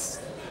for us.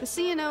 The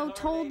CNO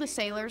told the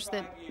sailors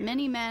that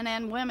many men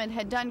and women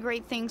had done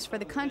great things for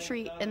the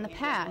country in the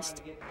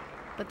past,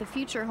 but the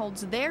future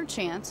holds their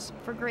chance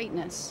for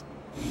greatness.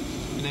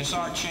 And it's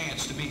our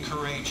chance to be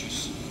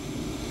courageous.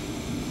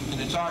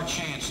 And it's our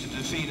chance to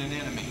defeat an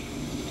enemy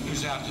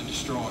who's out to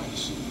destroy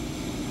us.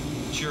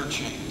 It's your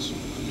chance.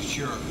 It's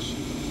yours.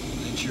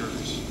 It's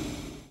yours.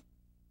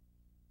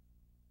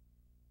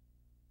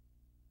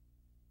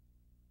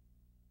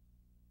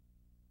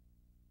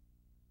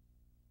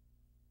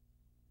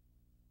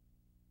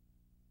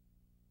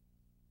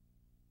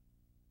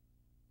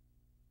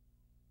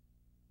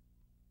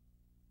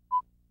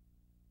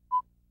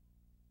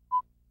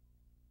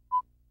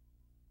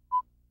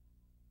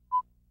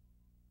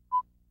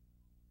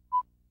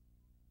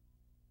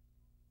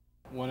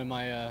 One of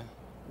my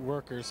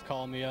workers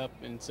called me up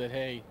and said,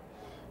 hey,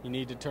 you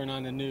need to turn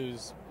on the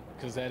news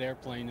because that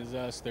airplane is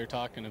us they're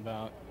talking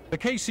about. The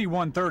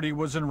KC-130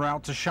 was en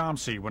route to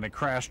Shamsi when it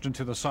crashed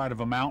into the side of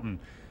a mountain.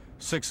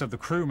 6 of the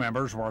crew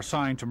members were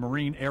assigned to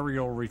Marine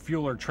Aerial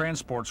Refueler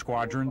Transport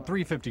Squadron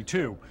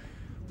 352.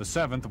 The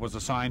 7th was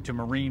assigned to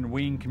Marine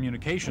Wing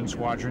Communication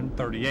Squadron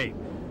 38.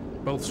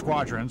 Both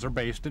squadrons are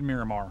based in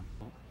Miramar.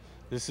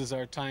 This is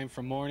our time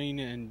for mourning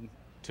and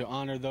to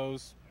honor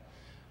those.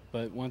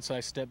 But once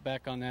I step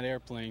back on that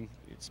airplane,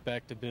 it's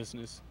back to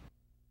business.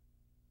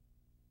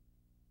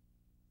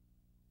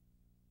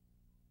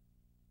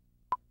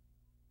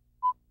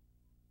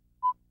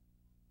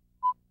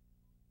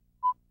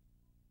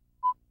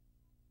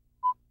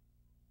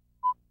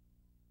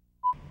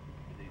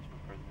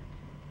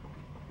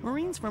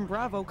 Marines from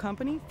Bravo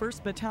Company,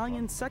 1st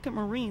Battalion, 2nd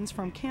Marines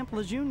from Camp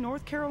Lejeune,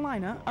 North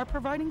Carolina, are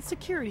providing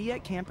security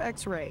at Camp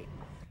X-Ray.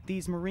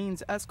 These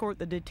Marines escort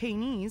the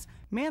detainees,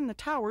 man the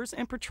towers,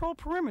 and patrol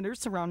perimeters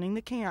surrounding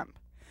the camp.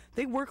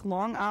 They work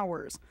long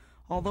hours.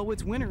 Although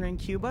it's winter in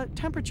Cuba,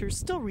 temperatures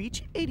still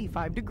reach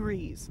 85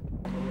 degrees.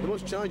 The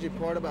most challenging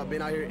part about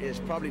being out here is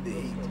probably the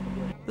heat.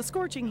 The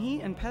scorching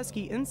heat and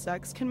pesky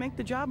insects can make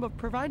the job of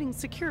providing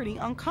security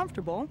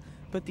uncomfortable,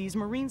 but these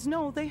Marines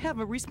know they have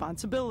a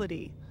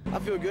responsibility. I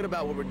feel good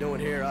about what we're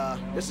doing here.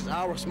 This is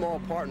our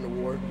small part in the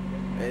war.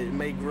 It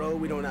may grow,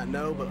 we do not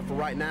know, but for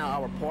right now,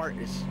 our part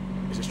is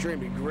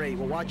extremely great.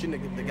 We're watching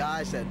the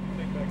guys that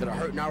are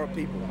hurting our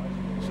people,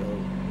 so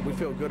we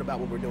feel good about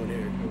what we're doing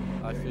here.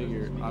 I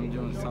figure I'm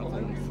doing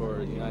something for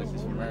the United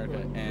States of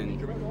America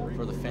and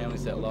for the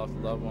families that lost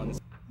loved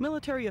ones.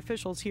 Military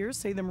officials here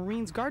say the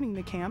Marines guarding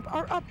the camp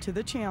are up to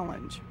the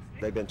challenge.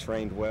 They've been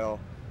trained well,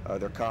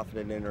 they're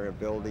confident in their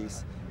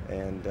abilities,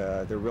 and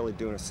they're really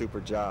doing a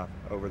super job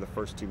over the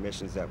first 2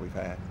 missions that we've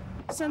had.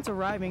 Since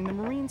arriving, the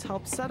Marines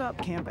helped set up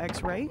Camp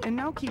X-Ray and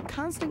now keep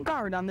constant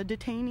guard on the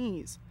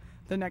detainees.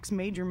 The next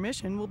major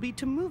mission will be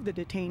to move the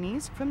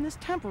detainees from this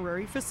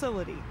temporary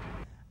facility.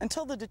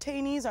 Until the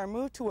detainees are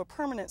moved to a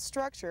permanent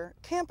structure,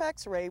 Camp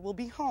X-Ray will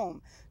be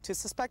home to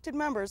suspected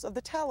members of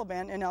the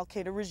Taliban and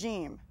Al-Qaeda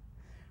regime.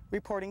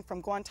 Reporting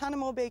from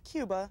Guantanamo Bay,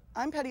 Cuba,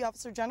 I'm Petty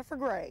Officer Jennifer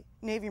Gray,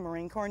 Navy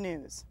Marine Corps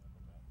News.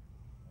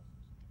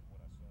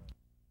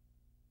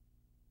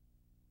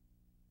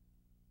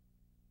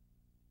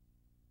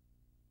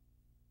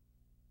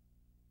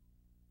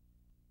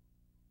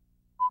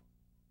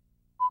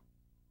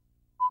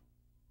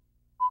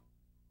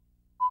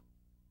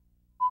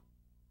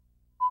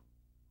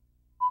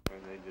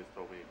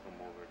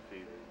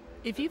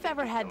 If you've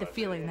ever had the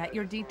feeling that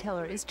your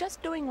detailer is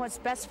just doing what's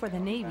best for the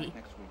Navy,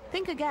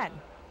 think again.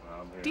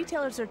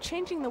 Detailers are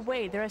changing the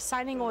way they're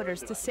assigning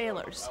orders to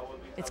sailors.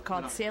 It's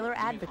called sailor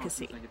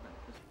advocacy.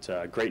 It's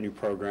a great new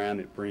program.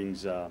 It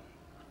brings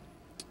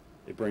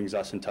It brings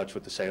us in touch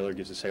with the sailor,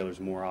 gives the sailors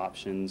more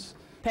options.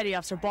 Petty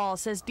Officer Ball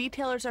says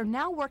detailers are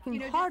now working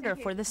harder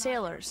for the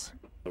sailors.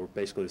 We're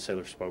basically the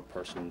sailor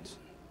spokesperson,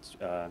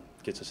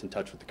 gets us in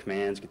touch with the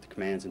commands, get the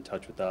commands in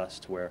touch with us,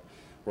 to where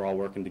we're all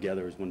working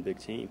together as one big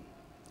team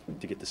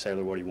to get the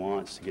sailor what he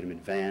wants, to get him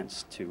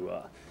advanced,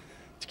 to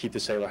keep the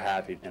sailor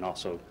happy and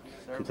also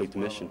complete the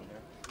mission.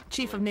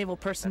 Chief of Naval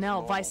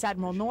Personnel Vice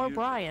Admiral Noah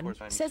Bryan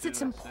says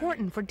it's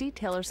important for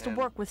detailers to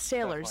work with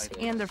sailors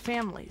and their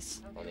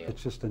families.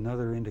 It's just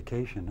another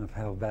indication of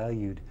how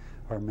valued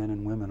our men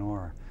and women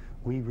are.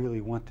 We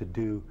really want to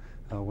do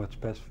what's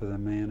best for the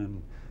man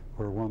and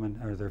or woman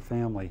or their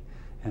family,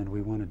 and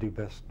we want to do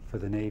best for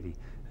the Navy.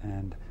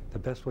 And the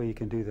best way you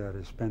can do that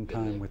is spend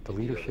time with the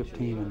leadership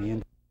team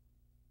and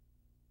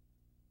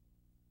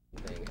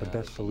the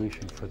best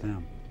solution for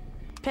them.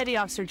 Petty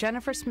Officer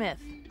Jennifer Smith,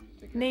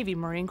 Navy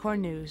Marine Corps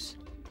News.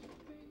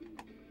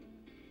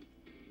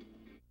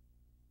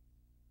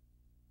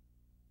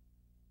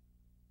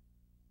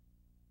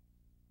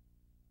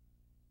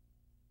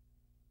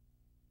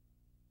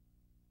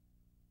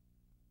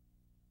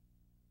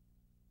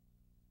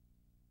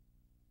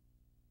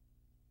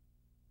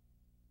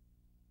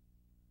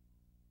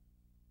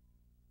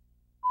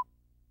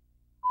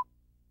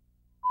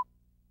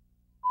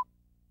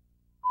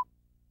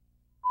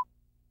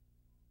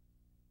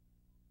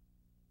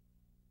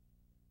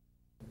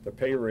 The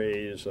pay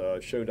raise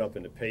showed up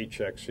in the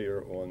paychecks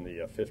here on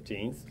the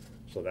 15th,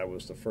 so that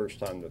was the first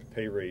time the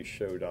pay raise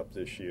showed up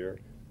this year.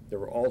 There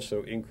were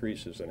also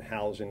increases in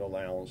housing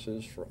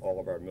allowances for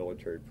all of our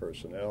military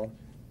personnel,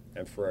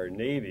 and for our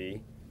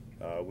Navy,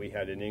 we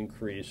had an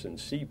increase in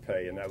sea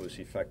pay, and that was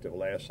effective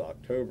last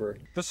October.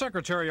 The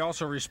Secretary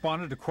also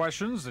responded to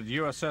questions that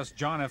USS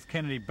John F.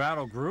 Kennedy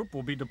Battle Group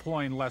will be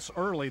deploying less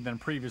early than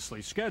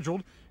previously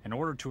scheduled in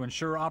order to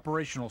ensure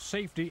operational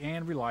safety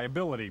and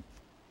reliability.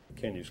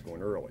 Kennedy's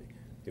going early.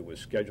 It was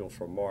scheduled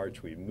for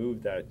March. We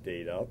moved that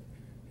date up,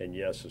 and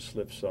yes, it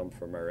slipped some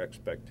from our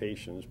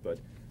expectations, but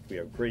we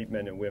have great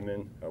men and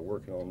women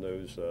working on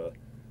those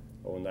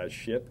on that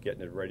ship,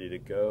 getting it ready to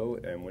go,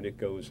 and when it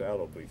goes out,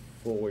 it'll be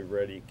fully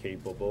ready,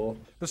 capable.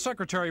 The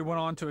Secretary went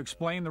on to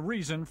explain the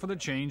reason for the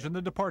change in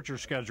the departure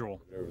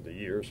schedule. Over the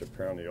years,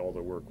 apparently all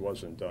the work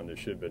wasn't done that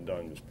should have been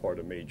done as part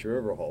of major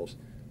overhauls.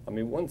 I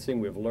mean, one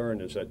thing we've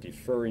learned is that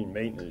deferring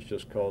maintenance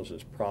just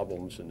causes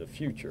problems in the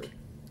future.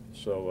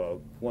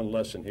 So one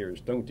lesson here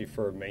is don't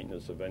defer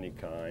maintenance of any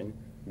kind.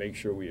 Make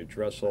sure we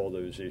address all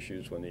those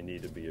issues when they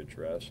need to be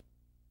addressed.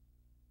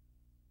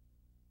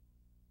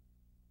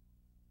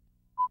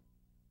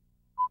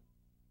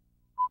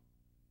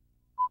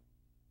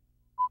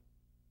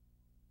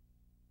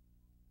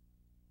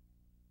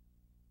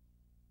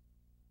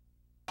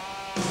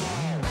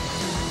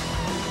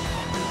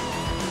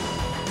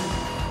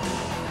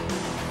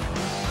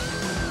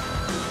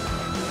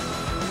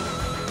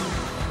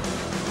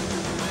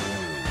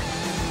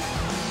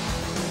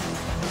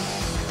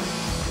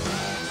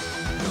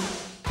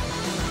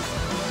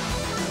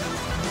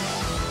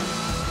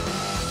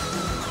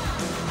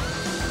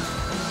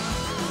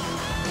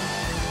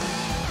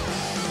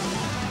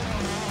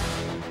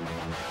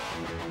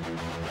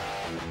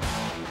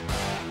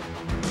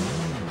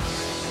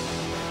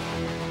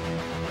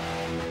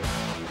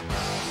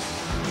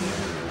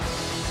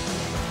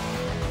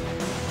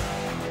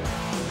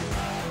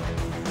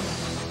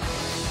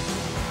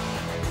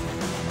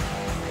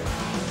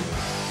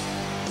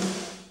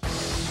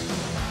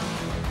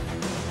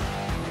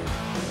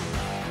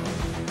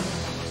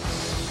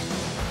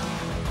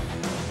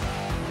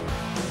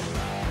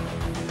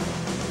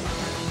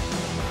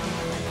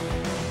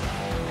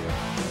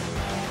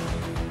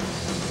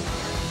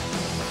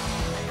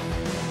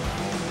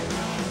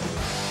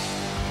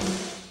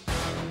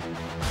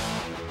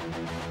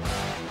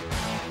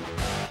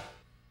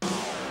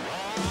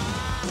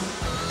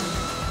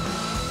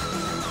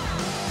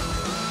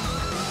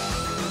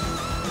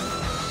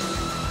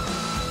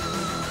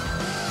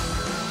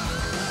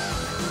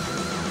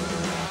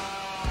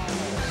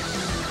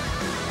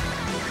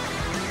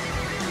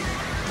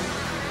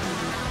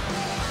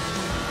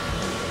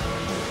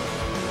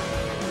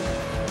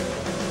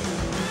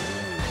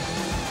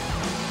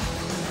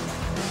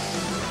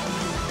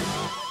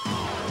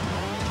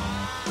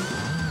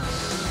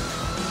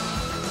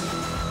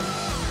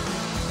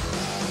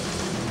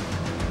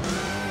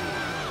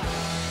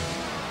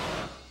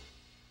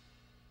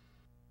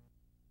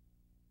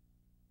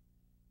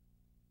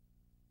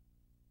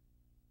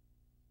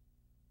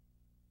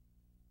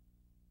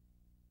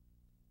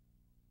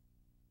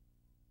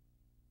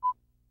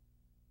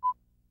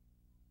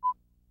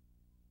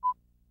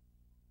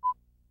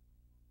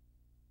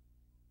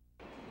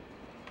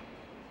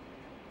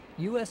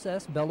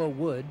 USS Belleau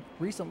Wood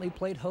recently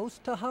played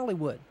host to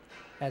Hollywood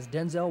as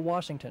Denzel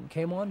Washington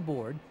came on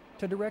board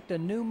to direct a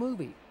new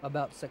movie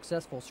about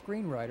successful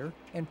screenwriter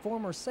and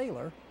former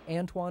sailor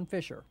Antoine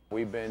Fisher.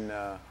 We've been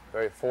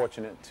very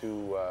fortunate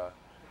to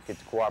get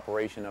the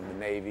cooperation of the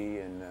Navy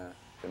and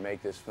to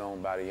make this film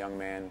about a young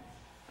man,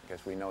 I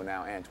guess we know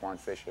now, Antoine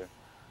Fisher,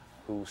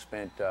 who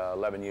spent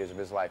 11 years of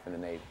his life in the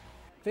Navy.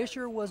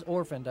 Fisher was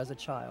orphaned as a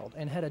child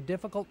and had a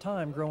difficult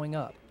time growing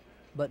up,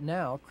 but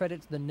now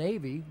credits the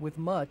Navy with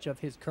much of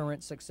his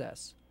current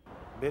success.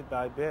 Bit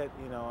by bit,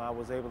 I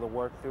was able to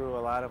work through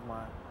a lot of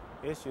my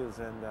issues,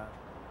 and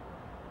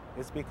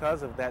it's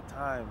because of that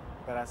time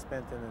that I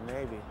spent in the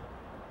Navy.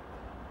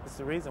 It's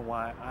the reason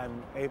why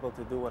I'm able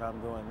to do what I'm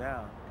doing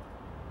now,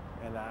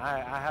 and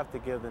I have to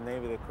give the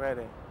Navy the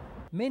credit.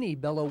 Many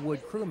Belleau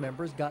Wood crew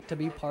members got to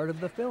be part of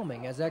the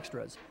filming as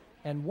extras,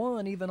 and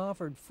one even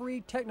offered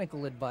free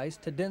technical advice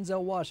to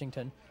Denzel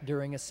Washington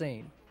during a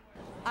scene.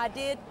 I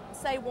did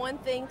say one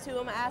thing to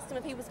him. I asked him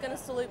if he was going to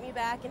salute me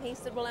back, and he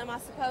said, well, am I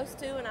supposed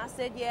to? And I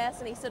said yes,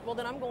 and he said, well,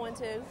 then I'm going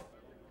to.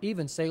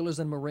 Even sailors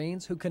and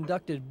Marines who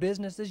conducted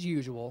business as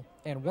usual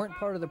and weren't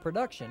part of the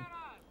production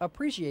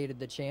appreciated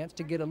the chance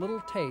to get a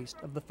little taste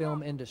of the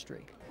film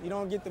industry. You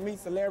don't get to meet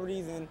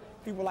celebrities and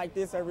people like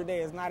this every day.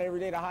 It's not every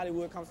day that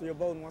Hollywood comes to your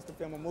boat and wants to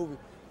film a movie.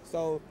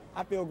 So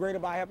I feel great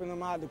about helping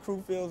them out. The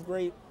crew feels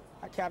great,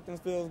 our captain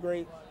feels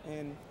great,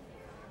 and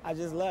I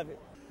just love it.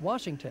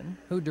 Washington,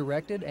 who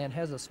directed and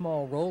has a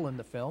small role in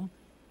the film,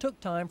 took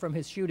time from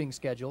his shooting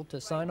schedule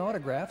to sign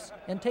autographs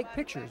and take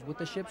pictures with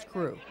the ship's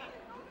crew.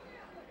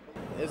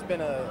 It's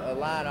been a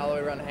line all the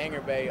way around the hangar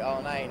bay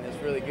all night, and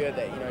it's really good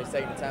that he's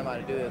taking the time out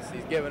to do this.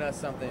 He's giving us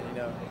something,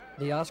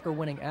 The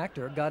Oscar-winning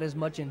actor got as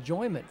much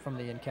enjoyment from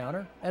the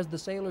encounter as the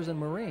sailors and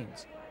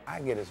Marines.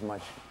 I get as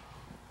much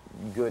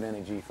good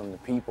energy from the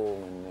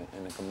people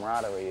and the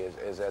camaraderie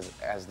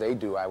as they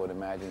do, I would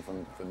imagine,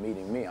 from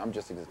meeting me. I'm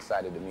just as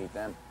excited to meet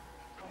them.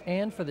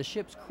 And for the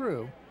ship's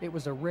crew, it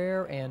was a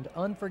rare and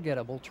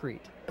unforgettable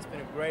treat. It's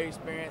been a great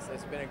experience.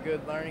 It's been a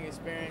good learning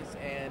experience,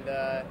 and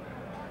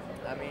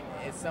I mean,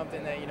 it's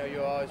something that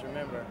you'll always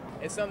remember.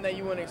 It's something that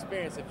you wouldn't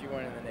experience if you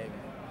weren't in the Navy.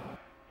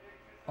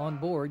 On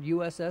board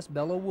USS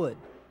Belleau Wood,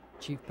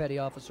 Chief Petty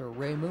Officer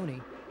Ray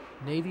Mooney,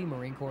 Navy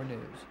Marine Corps News.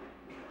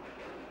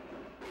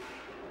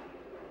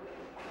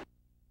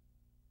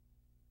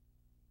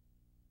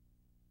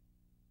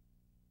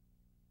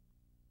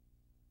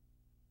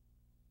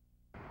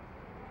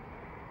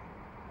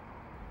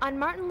 On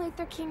Martin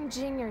Luther King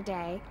Jr.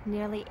 Day,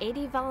 nearly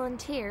 80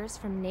 volunteers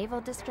from Naval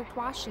District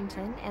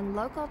Washington and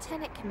local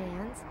tenant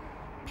commands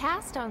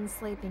passed on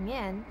sleeping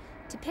in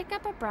to pick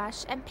up a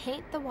brush and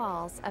paint the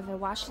walls of a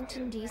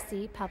Washington,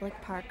 D.C. public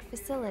park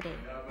facility.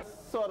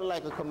 Sort of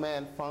like a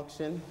command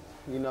function,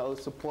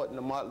 supporting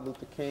the Martin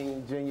Luther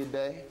King Jr.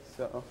 Day.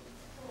 So,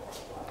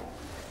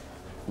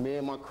 me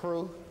and my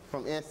crew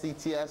from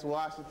NCTS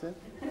Washington.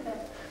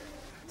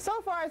 So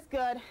far, it's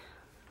good.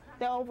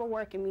 They're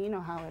overworking me, you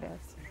know how it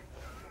is.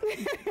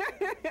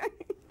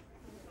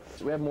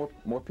 So we have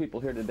more people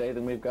here today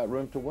than we've got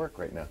room to work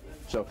right now.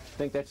 So I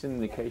think that's an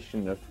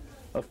indication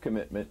of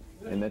commitment,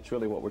 and that's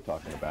really what we're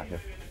talking about here.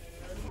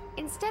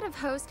 Instead of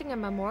hosting a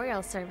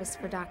memorial service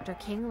for Dr.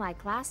 King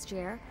like last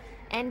year,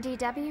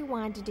 NDW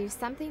wanted to do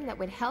something that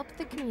would help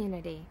the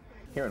community.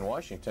 Here in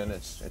Washington,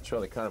 it's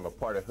really kind of a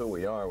part of who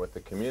we are with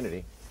the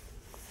community.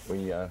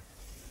 We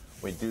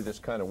do this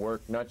kind of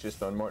work not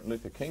just on Martin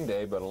Luther King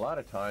Day, but a lot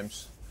of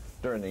times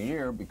during the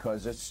year,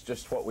 because it's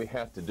just what we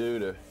have to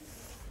do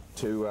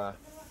to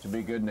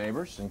be good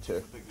neighbors and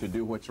to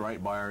do what's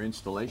right by our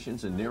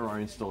installations and near our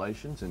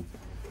installations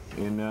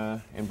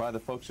and by the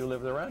folks who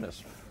live around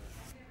us.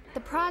 The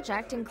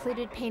project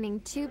included painting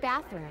 2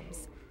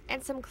 bathrooms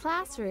and some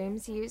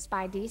classrooms used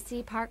by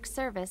DC Park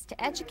Service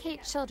to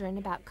educate children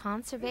about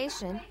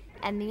conservation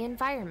and the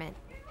environment.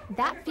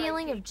 That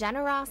feeling of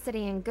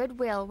generosity and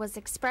goodwill was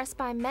expressed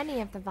by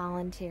many of the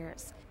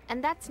volunteers,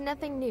 and that's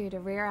nothing new to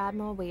Rear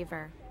Admiral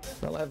Weaver.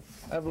 Well,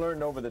 I've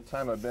learned over the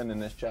time I've been in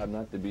this job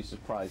not to be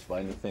surprised by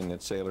anything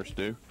that sailors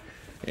do,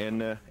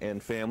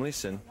 and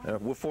families, and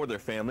for their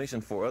families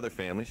and for other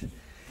families,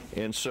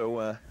 and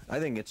so I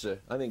think it's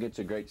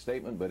a great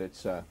statement, but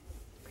it's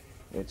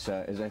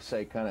as I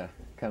say, kind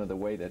of the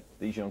way that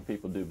these young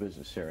people do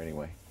business here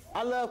anyway.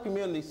 I love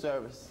community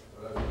service,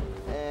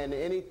 and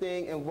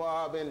anything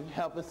involved in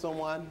helping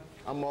someone,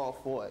 I'm all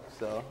for it.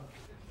 So.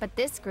 But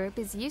this group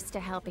is used to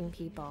helping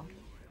people.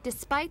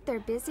 Despite their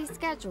busy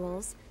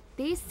schedules,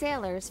 these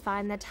sailors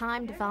find the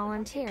time to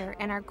volunteer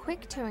and are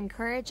quick to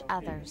encourage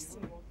others.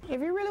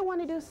 If you really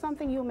want to do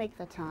something, you'll make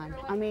the time.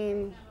 I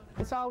mean,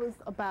 it's always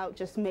about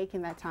just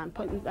making that time,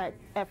 putting that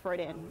effort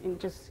in, and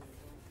just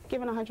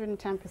giving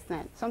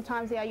 110%.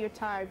 Sometimes, yeah, you're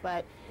tired,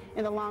 but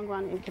in the long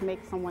run, it can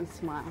make someone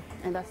smile,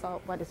 and that's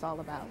what it's all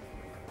about.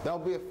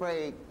 Don't be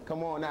afraid.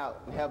 Come on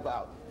out and help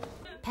out.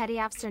 Petty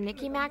Officer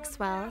Nikki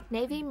Maxwell,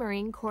 Navy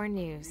Marine Corps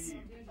News.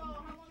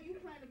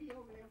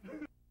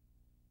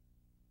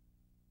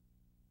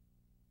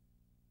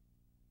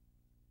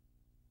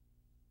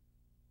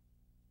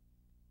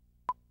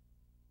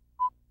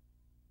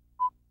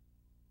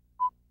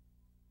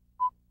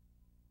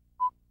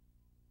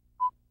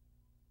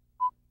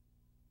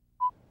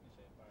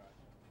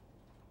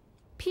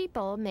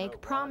 People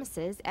make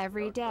promises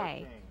every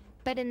day,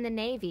 but in the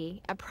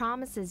Navy, a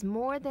promise is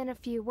more than a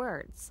few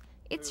words.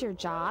 It's your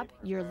job,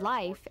 your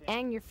life,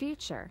 and your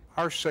future.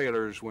 Our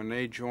sailors, when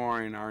they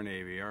join our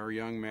Navy, our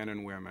young men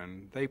and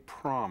women, they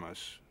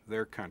promise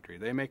their country.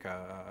 They make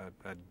a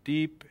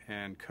deep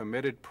and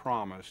committed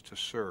promise to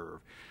serve.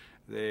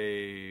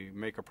 They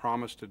make a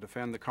promise to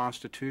defend the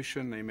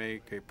Constitution. They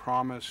make a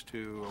promise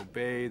to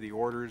obey the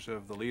orders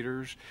of the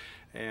leaders,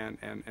 and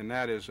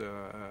that is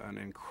an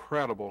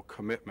incredible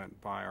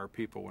commitment by our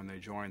people when they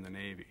join the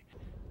Navy.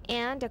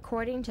 And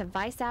according to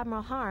Vice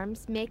Admiral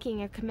Harms,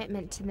 making a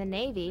commitment to the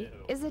Navy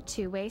is a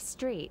two-way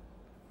street.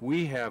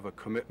 We have a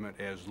commitment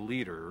as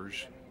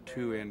leaders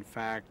to, in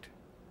fact,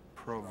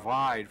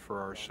 provide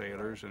for our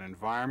sailors an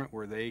environment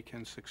where they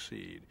can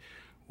succeed.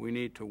 We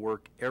need to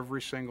work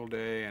every single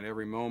day and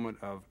every moment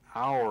of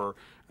our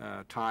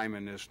time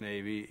in this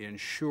Navy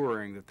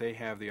ensuring that they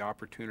have the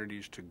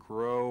opportunities to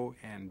grow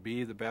and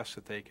be the best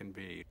that they can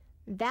be.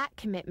 That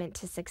commitment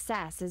to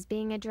success is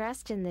being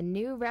addressed in the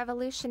new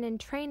Revolution in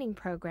Training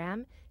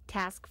program,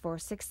 Task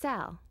Force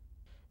Excel.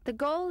 The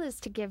goal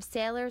is to give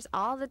sailors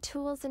all the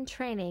tools and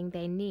training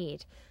they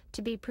need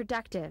to be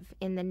productive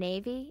in the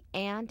Navy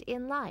and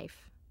in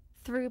life.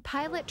 Through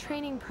pilot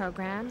training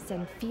programs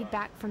and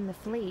feedback from the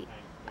fleet,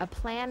 a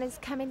plan is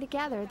coming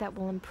together that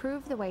will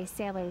improve the way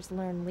sailors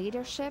learn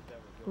leadership,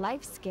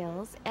 life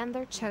skills, and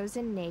their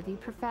chosen Navy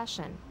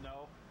profession.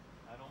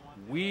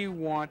 We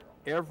want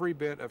every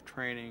bit of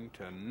training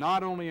to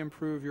not only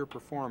improve your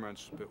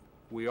performance, but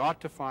we ought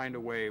to find a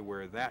way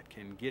where that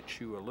can get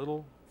you a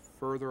little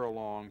further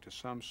along to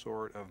some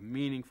sort of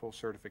meaningful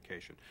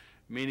certification.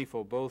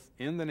 Meaningful both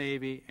in the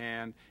Navy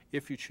and,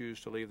 if you choose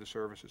to leave the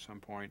service at some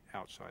point,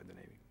 outside the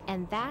Navy.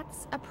 And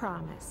that's a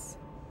promise.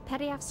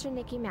 Petty Officer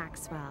Nikki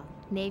Maxwell,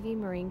 Navy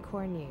Marine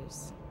Corps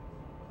News.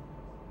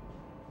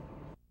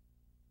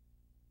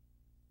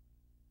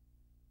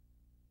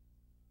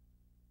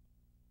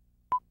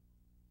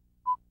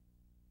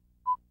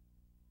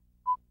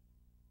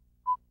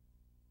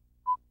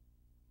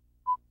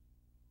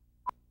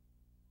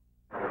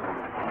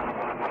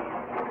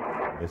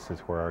 This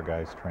is where our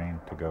guys train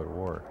to go to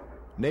war.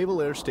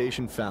 Naval Air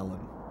Station Fallon.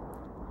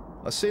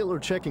 A sailor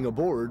checking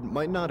aboard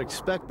might not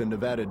expect the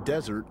Nevada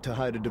desert to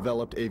hide a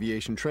developed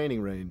aviation training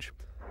range.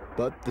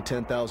 But the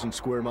 10,000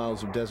 square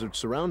miles of desert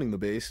surrounding the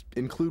base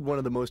include one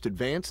of the most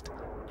advanced,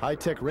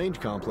 high-tech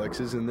range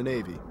complexes in the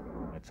Navy.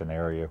 It's an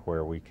area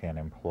where we can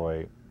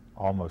employ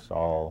almost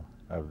all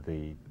of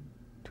the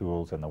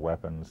tools and the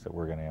weapons that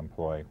we're going to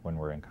employ when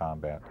we're in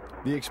combat.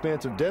 The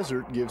expansive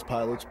desert gives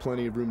pilots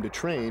plenty of room to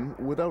train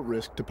without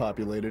risk to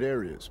populated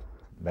areas.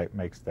 That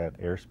makes that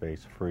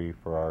airspace free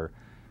for our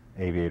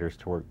aviators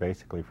to work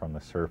basically from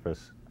the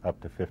surface up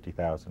to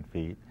 50,000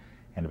 feet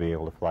and to be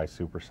able to fly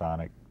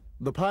supersonic.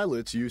 The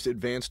pilots use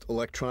advanced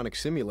electronic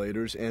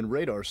simulators and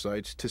radar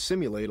sites to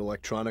simulate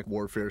electronic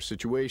warfare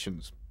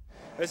situations.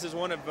 This is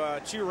one of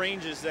two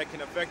ranges that can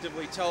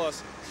effectively tell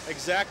us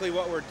exactly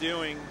what we're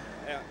doing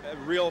at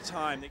real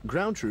time.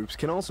 Ground troops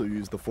can also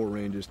use the four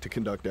ranges to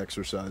conduct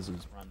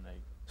exercises.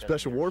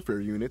 Special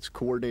warfare units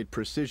coordinate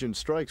precision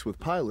strikes with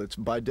pilots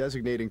by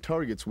designating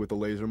targets with a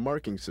laser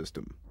marking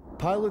system.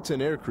 Pilots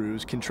and air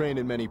crews can train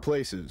in many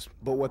places,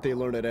 but what they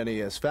learn at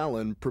NAS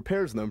Fallon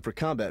prepares them for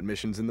combat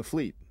missions in the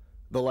fleet.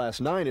 The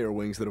last 9 air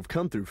wings that have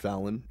come through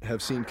Fallon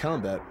have seen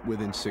combat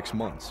within 6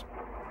 months.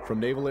 From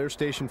Naval Air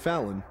Station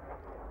Fallon,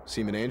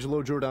 Seaman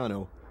Angelo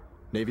Giordano,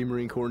 Navy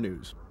Marine Corps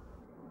News.